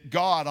that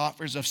God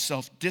offers us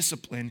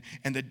self-discipline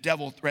and the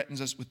devil threatens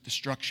us with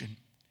destruction.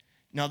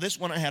 Now, this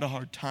one I had a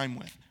hard time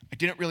with. I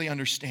didn't really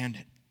understand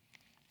it.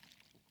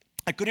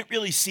 I couldn't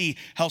really see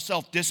how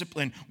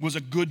self-discipline was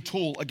a good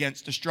tool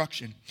against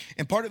destruction.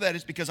 And part of that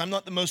is because I'm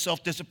not the most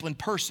self-disciplined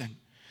person.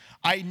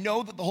 I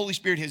know that the Holy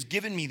Spirit has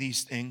given me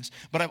these things,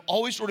 but I've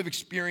always sort of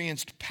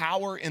experienced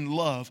power and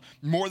love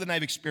more than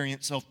I've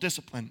experienced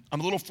self-discipline.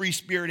 I'm a little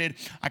free-spirited.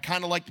 I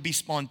kind of like to be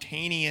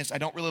spontaneous. I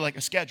don't really like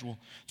a schedule.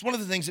 It's one of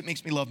the things that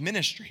makes me love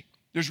ministry.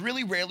 There's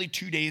really rarely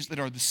 2 days that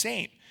are the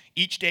same.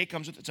 Each day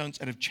comes with its own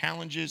set of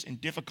challenges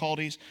and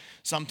difficulties,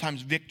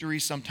 sometimes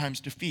victories, sometimes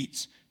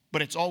defeats.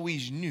 But it's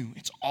always new.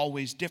 It's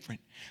always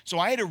different. So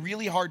I had a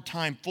really hard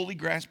time fully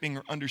grasping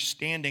or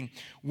understanding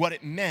what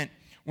it meant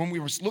when we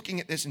were looking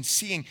at this and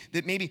seeing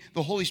that maybe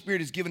the Holy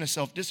Spirit has given us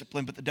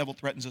self-discipline, but the devil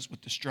threatens us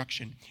with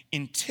destruction.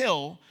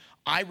 Until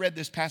I read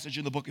this passage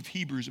in the book of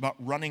Hebrews about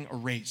running a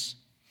race.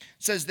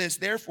 It says this,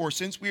 "Therefore,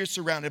 since we are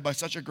surrounded by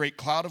such a great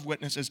cloud of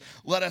witnesses,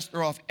 let us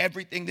throw off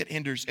everything that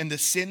hinders and the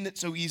sin that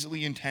so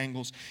easily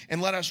entangles,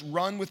 and let us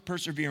run with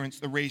perseverance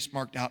the race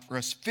marked out for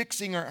us,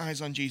 fixing our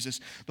eyes on Jesus,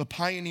 the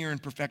pioneer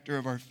and perfecter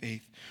of our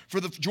faith. For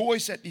the joy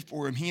set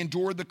before him, he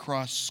endured the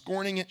cross,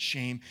 scorning its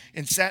shame,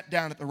 and sat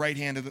down at the right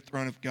hand of the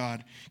throne of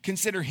God.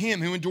 Consider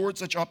him who endured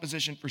such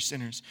opposition for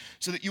sinners,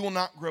 so that you will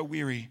not grow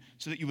weary,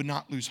 so that you would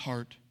not lose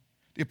heart."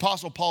 The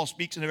Apostle Paul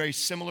speaks in a very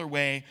similar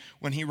way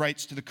when he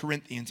writes to the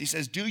Corinthians. He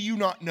says, "Do you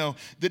not know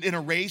that in a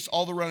race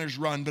all the runners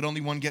run, but only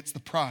one gets the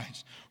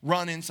prize?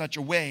 Run in such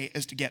a way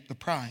as to get the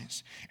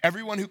prize.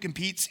 Everyone who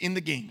competes in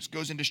the games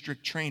goes into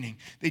strict training.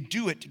 They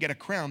do it to get a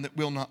crown that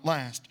will not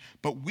last,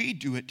 but we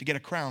do it to get a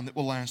crown that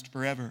will last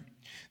forever.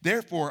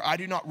 Therefore, I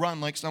do not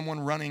run like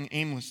someone running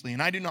aimlessly,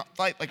 and I do not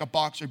fight like a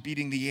boxer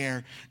beating the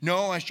air.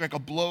 No, I strike a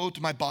blow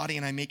to my body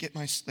and I make it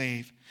my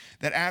slave,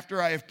 that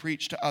after I have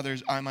preached to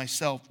others, I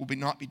myself will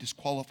not be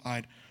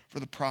disqualified for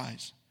the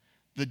prize."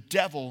 The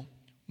devil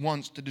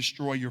wants to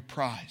destroy your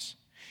prize.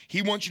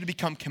 He wants you to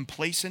become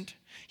complacent.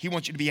 He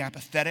wants you to be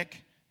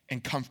apathetic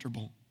and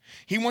comfortable.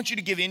 He wants you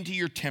to give in to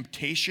your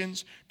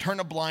temptations,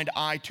 turn a blind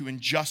eye to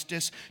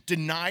injustice,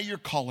 deny your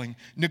calling,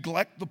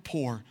 neglect the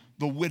poor,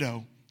 the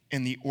widow,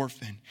 and the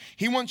orphan.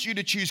 He wants you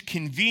to choose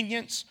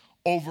convenience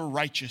over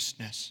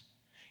righteousness.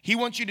 He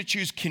wants you to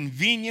choose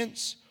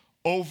convenience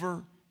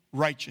over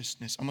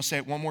righteousness. I'm going to say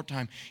it one more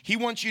time. He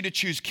wants you to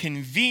choose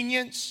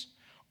convenience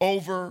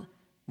over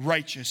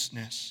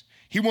righteousness.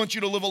 He wants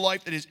you to live a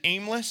life that is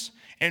aimless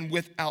and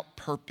without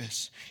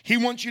purpose. He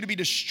wants you to be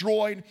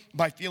destroyed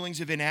by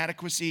feelings of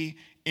inadequacy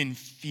and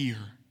fear.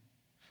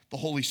 The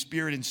Holy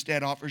Spirit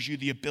instead offers you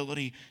the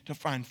ability to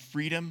find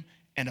freedom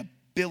and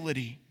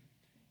ability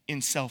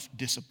in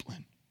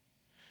self-discipline.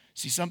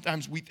 See,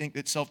 sometimes we think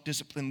that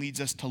self-discipline leads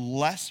us to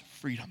less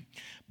freedom,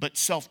 but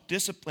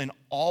self-discipline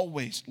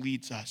always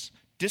leads us,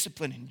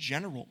 discipline in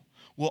general,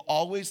 will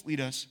always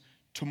lead us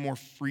to more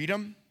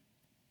freedom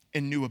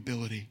and new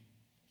ability.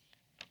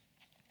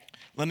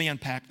 Let me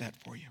unpack that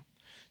for you.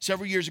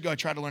 Several years ago, I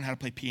tried to learn how to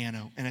play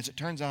piano, and as it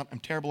turns out,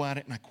 I'm terrible at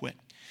it, and I quit.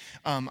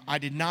 I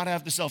did not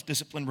have the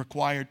self-discipline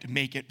required to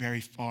make it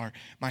very far.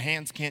 My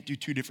hands can't do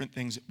two different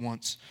things at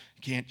once.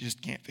 Can't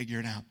figure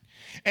it out.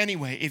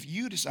 Anyway, if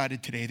you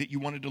decided today that you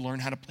wanted to learn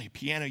how to play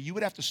piano, you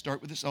would have to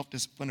start with the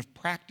self-discipline of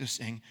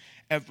practicing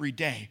every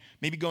day,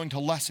 maybe going to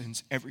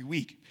lessons every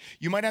week.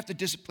 You might have to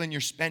discipline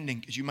your spending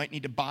because you might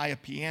need to buy a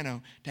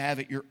piano to have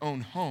at your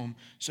own home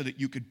so that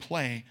you could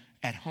play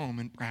at home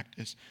and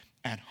practice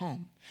at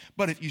home.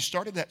 But if you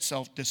started that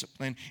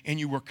self-discipline and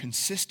you were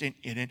consistent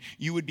in it,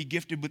 you would be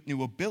gifted with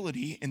new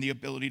ability and the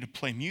ability to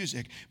play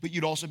music, but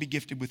you'd also be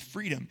gifted with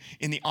freedom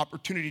and the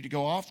opportunity to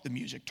go off the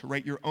music, to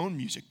write your own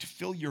music, to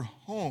fill your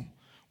home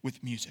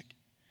with music.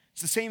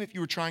 It's the same if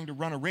you were trying to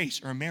run a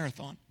race or a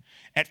marathon.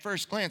 At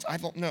first glance, I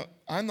thought, no,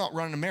 I'm not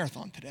running a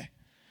marathon today.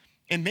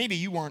 And maybe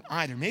you aren't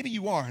either. Maybe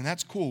you are, and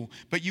that's cool,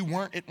 but you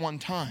weren't at one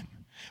time.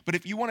 But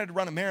if you wanted to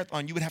run a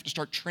marathon, you would have to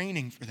start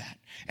training for that.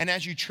 And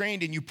as you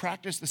trained and you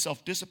practiced the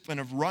self-discipline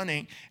of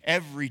running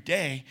every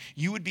day,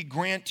 you would be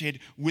granted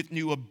with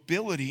new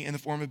ability in the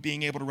form of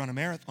being able to run a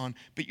marathon,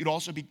 but you'd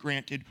also be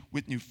granted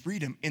with new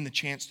freedom in the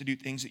chance to do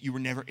things that you were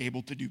never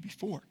able to do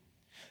before.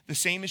 The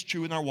same is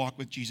true in our walk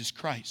with Jesus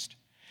Christ.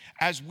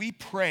 As we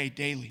pray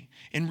daily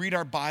and read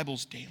our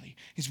Bibles daily,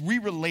 as we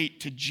relate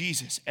to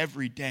Jesus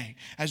every day,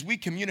 as we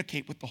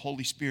communicate with the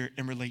Holy Spirit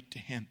and relate to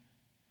Him,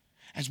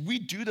 as we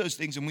do those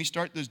things and we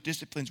start those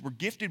disciplines, we're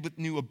gifted with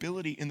new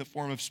ability in the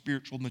form of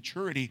spiritual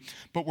maturity,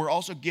 but we're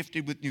also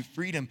gifted with new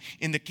freedom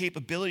in the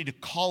capability to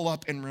call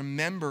up and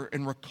remember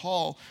and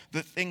recall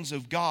the things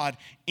of God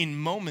in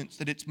moments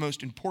that it's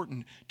most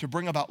important to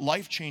bring about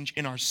life change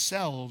in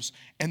ourselves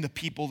and the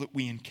people that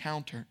we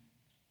encounter.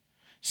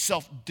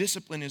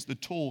 Self-discipline is the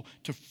tool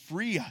to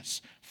free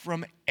us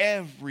from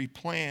every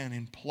plan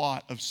and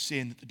plot of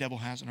sin that the devil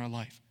has in our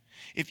life.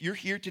 If you're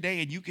here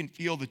today and you can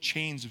feel the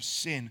chains of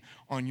sin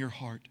on your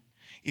heart,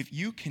 if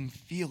you can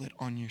feel it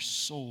on your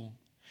soul,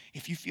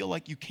 if you feel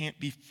like you can't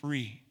be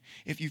free,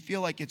 if you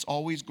feel like it's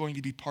always going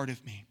to be part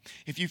of me,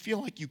 if you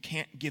feel like you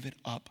can't give it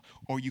up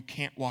or you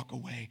can't walk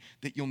away,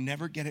 that you'll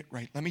never get it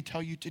right, let me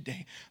tell you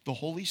today, the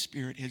Holy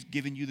Spirit has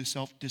given you the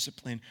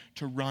self-discipline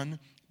to run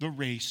the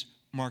race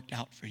marked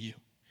out for you.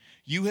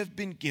 You have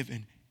been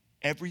given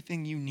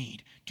everything you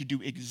need to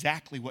do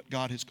exactly what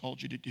God has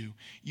called you to do.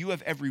 You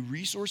have every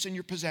resource in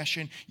your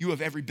possession. You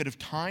have every bit of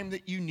time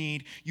that you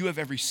need. You have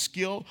every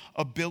skill,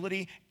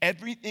 ability,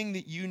 everything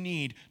that you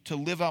need to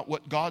live out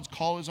what God's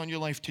call is on your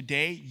life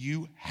today.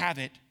 You have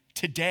it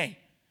today.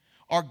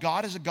 Our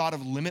God is a God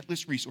of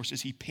limitless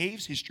resources. He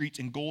paves his streets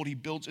in gold. He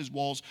builds his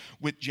walls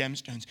with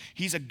gemstones.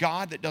 He's a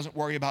God that doesn't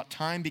worry about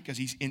time because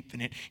he's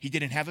infinite. He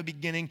didn't have a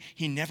beginning.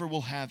 He never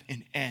will have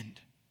an end.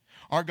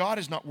 Our God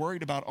is not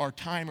worried about our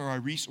time or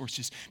our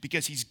resources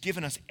because he's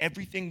given us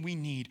everything we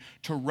need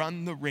to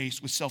run the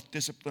race with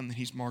self-discipline that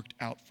he's marked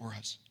out for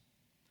us.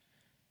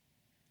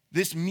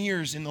 This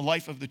mirrors in the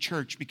life of the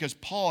church because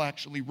Paul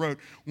actually wrote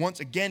once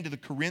again to the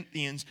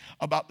Corinthians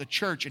about the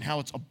church and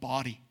how it's a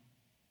body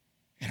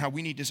and how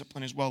we need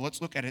discipline as well.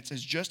 Let's look at it. It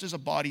says, just as a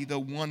body, though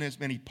one has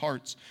many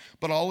parts,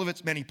 but all of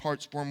its many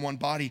parts form one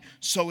body,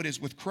 so it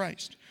is with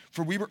Christ.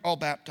 For we were all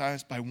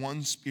baptized by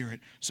one Spirit,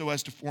 so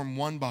as to form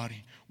one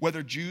body,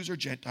 whether Jews or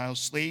Gentiles,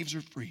 slaves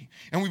or free.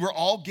 And we were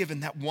all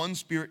given that one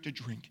Spirit to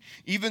drink.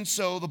 Even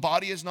so, the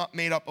body is not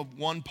made up of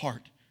one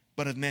part,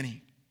 but of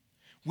many.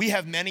 We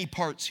have many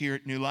parts here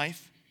at New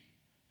Life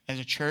as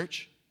a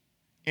church,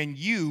 and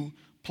you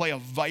play a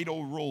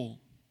vital role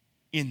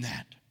in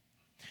that.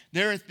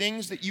 There are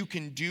things that you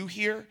can do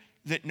here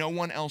that no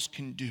one else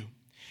can do.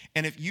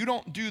 And if you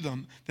don't do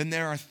them, then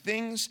there are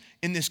things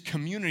in this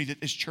community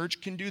that this church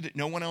can do that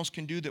no one else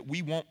can do that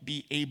we won't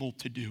be able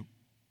to do.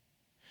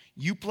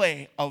 You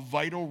play a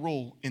vital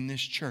role in this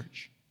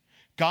church.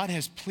 God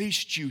has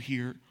placed you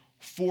here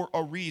for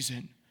a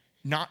reason,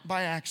 not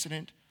by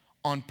accident,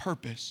 on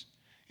purpose.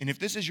 And if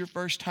this is your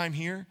first time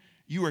here,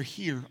 you are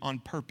here on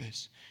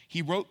purpose.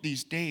 He wrote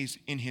these days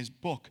in his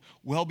book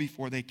well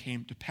before they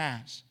came to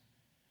pass.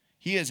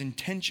 He has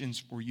intentions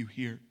for you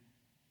here.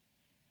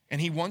 And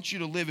he wants you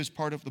to live as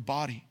part of the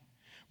body.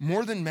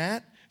 More than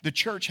that, the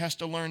church has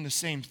to learn the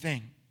same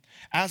thing.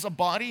 As a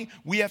body,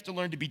 we have to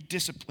learn to be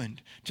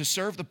disciplined, to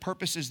serve the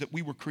purposes that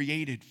we were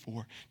created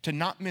for, to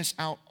not miss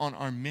out on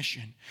our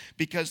mission,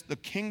 because the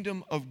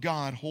kingdom of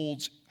God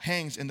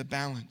hangs in the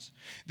balance.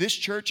 This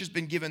church has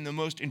been given the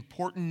most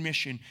important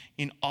mission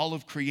in all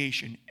of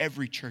creation.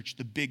 Every church,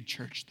 the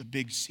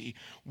big C.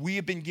 We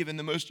have been given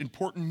the most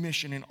important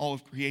mission in all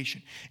of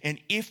creation. And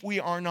if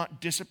we are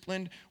not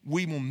disciplined,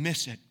 we will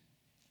miss it.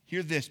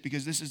 Hear this,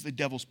 because this is the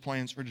devil's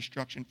plans for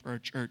destruction for our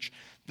church.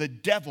 The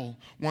devil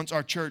wants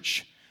our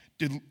church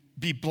to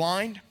be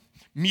blind,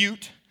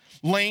 mute,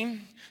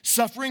 lame,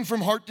 suffering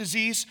from heart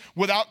disease,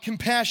 without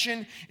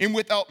compassion, and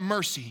without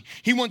mercy.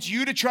 He wants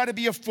you to try to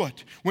be a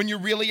foot when you're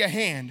really a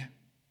hand.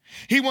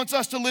 He wants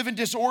us to live in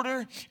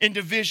disorder and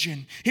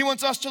division. He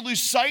wants us to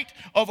lose sight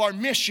of our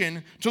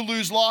mission to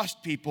lose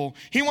lost people.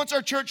 He wants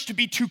our church to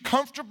be too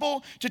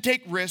comfortable to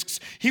take risks.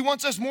 He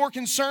wants us more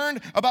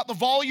concerned about the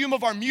volume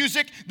of our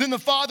music than the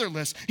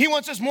fatherless. He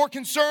wants us more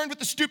concerned with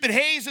the stupid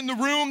haze in the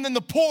room than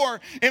the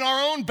poor in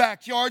our own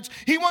backyards.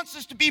 He wants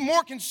us to be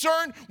more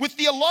concerned with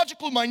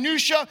theological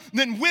minutia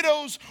than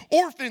widows,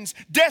 orphans,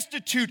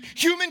 destitute,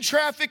 human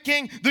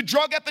trafficking, the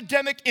drug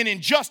epidemic, and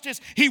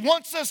injustice. He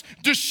wants us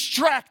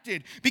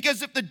distracted.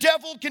 Because if the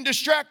devil can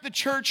distract the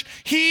church,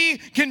 he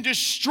can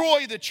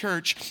destroy the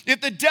church.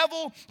 If the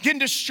devil can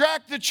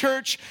distract the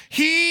church,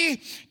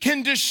 he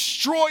can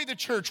destroy the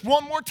church.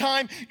 One more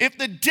time. If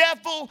the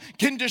devil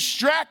can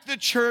distract the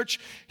church,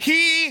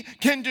 he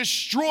can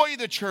destroy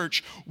the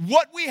church.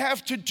 What we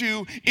have to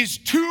do is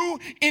too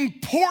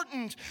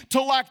important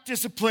to lack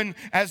discipline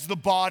as the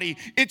body.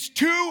 It's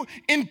too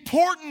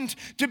important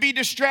to be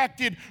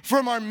distracted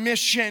from our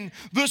mission.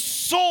 The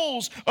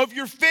souls of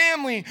your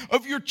family,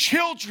 of your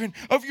children,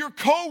 of of your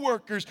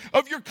coworkers,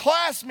 of your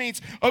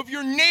classmates, of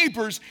your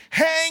neighbors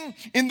hang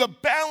in the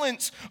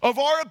balance of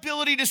our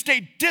ability to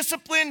stay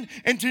disciplined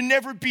and to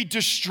never be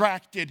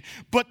distracted,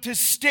 but to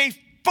stay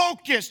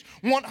focused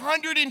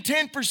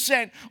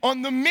 110%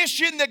 on the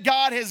mission that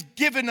God has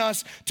given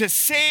us to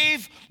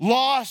save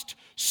lost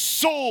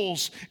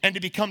souls and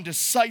to become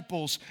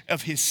disciples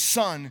of his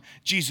Son,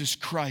 Jesus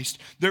Christ.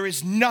 There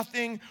is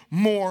nothing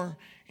more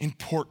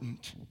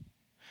important.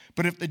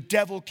 But if the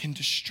devil can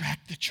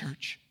distract the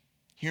church,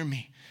 hear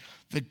me,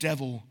 the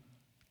devil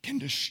can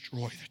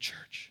destroy the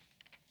church.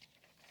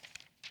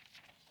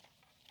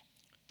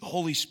 The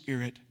Holy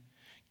Spirit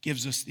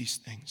gives us these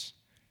things: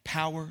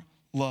 power,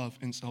 love,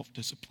 and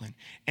self-discipline.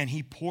 And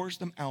he pours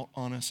them out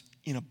on us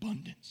in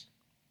abundance.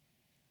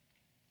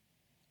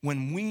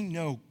 When we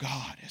know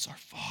God as our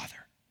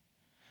Father,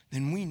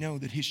 then we know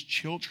that his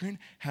children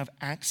have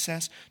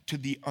access to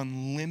the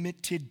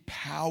unlimited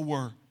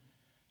power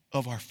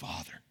of our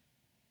Father.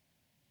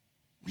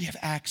 We have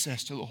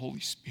access to the Holy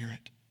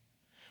Spirit.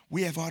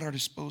 We have at our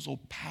disposal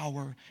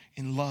power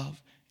and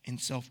love and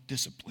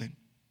self-discipline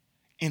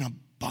in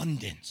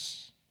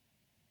abundance.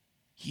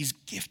 He's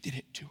gifted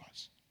it to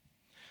us.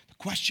 The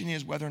question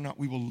is whether or not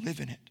we will live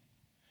in it,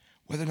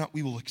 whether or not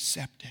we will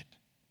accept it,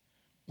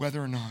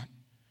 whether or not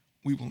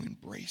we will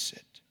embrace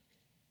it.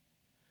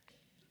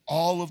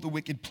 All of the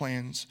wicked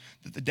plans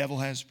that the devil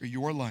has for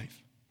your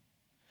life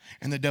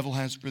and the devil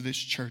has for this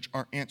church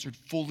are answered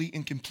fully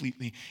and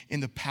completely in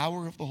the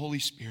power of the Holy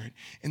Spirit,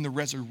 in the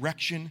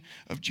resurrection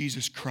of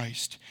Jesus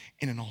Christ,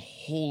 and in a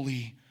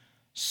holy,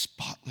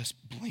 spotless,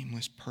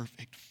 blameless,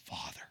 perfect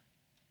Father.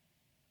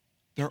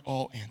 They're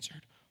all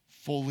answered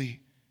fully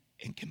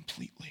and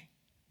completely.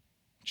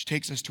 Which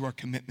takes us to our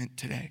commitment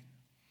today.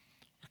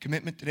 Our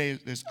commitment today is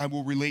this: I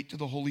will relate to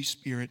the Holy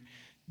Spirit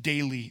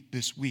daily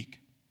this week.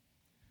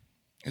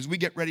 As we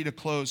get ready to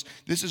close,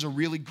 this is a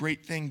really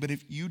great thing, but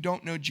if you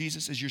don't know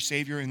Jesus as your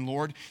Savior and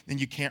Lord, then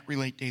you can't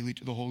relate daily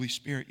to the Holy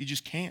Spirit. You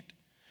just can't.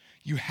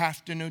 You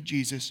have to know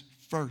Jesus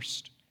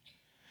first.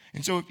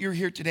 And so if you're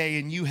here today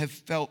and you have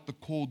felt the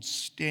cold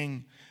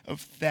sting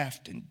of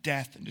theft and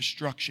death and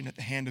destruction at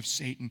the hand of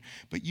Satan,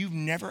 but you've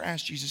never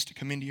asked Jesus to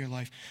come into your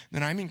life,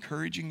 then I'm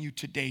encouraging you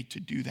today to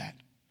do that.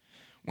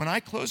 When I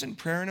close in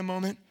prayer in a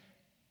moment,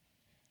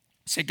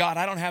 say, God,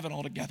 I don't have it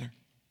all together.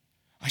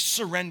 I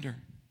surrender.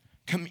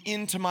 Come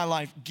into my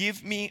life.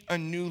 Give me a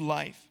new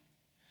life.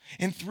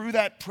 And through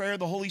that prayer,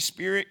 the Holy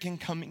Spirit can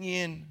come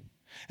in.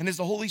 And as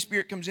the Holy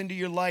Spirit comes into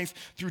your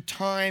life through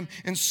time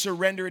and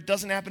surrender, it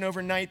doesn't happen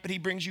overnight, but he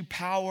brings you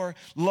power,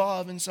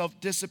 love, and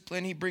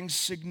self-discipline. He brings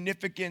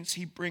significance.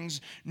 He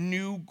brings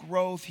new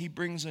growth. He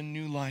brings a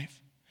new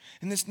life.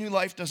 And this new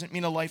life doesn't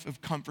mean a life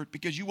of comfort,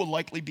 because you will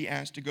likely be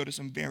asked to go to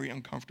some very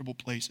uncomfortable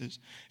places.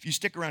 If you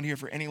stick around here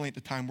for any length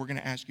of time, we're going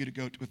to ask you to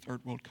go to a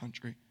third world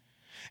country.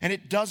 And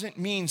it doesn't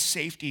mean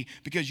safety,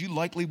 because you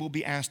likely will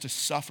be asked to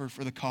suffer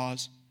for the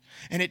cause.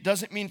 And it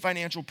doesn't mean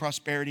financial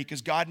prosperity,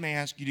 because God may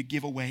ask you to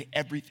give away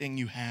everything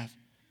you have.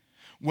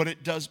 What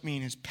it does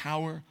mean is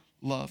power,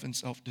 love, and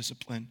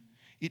self-discipline.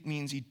 It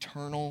means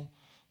eternal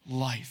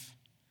life.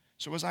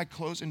 So as I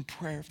close in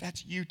prayer, if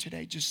that's you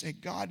today, just say,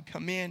 God,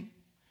 come in.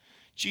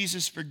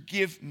 Jesus,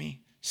 forgive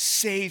me.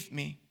 Save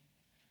me.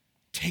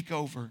 Take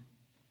over.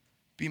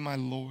 Be my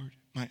Lord,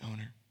 my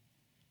owner.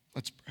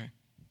 Let's pray.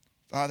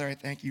 Father, I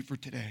thank you for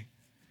today,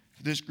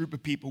 for this group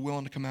of people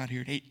willing to come out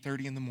here at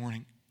 8:30 in the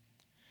morning.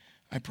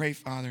 I pray,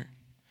 Father,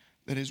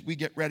 that as we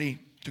get ready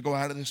to go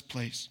out of this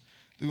place,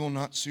 we will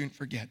not soon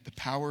forget the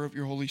power of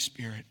your Holy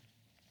Spirit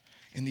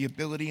and the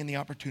ability and the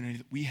opportunity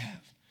that we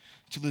have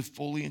to live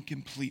fully and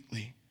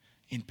completely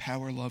in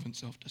power, love, and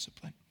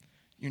self-discipline.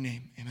 In your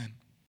name, amen.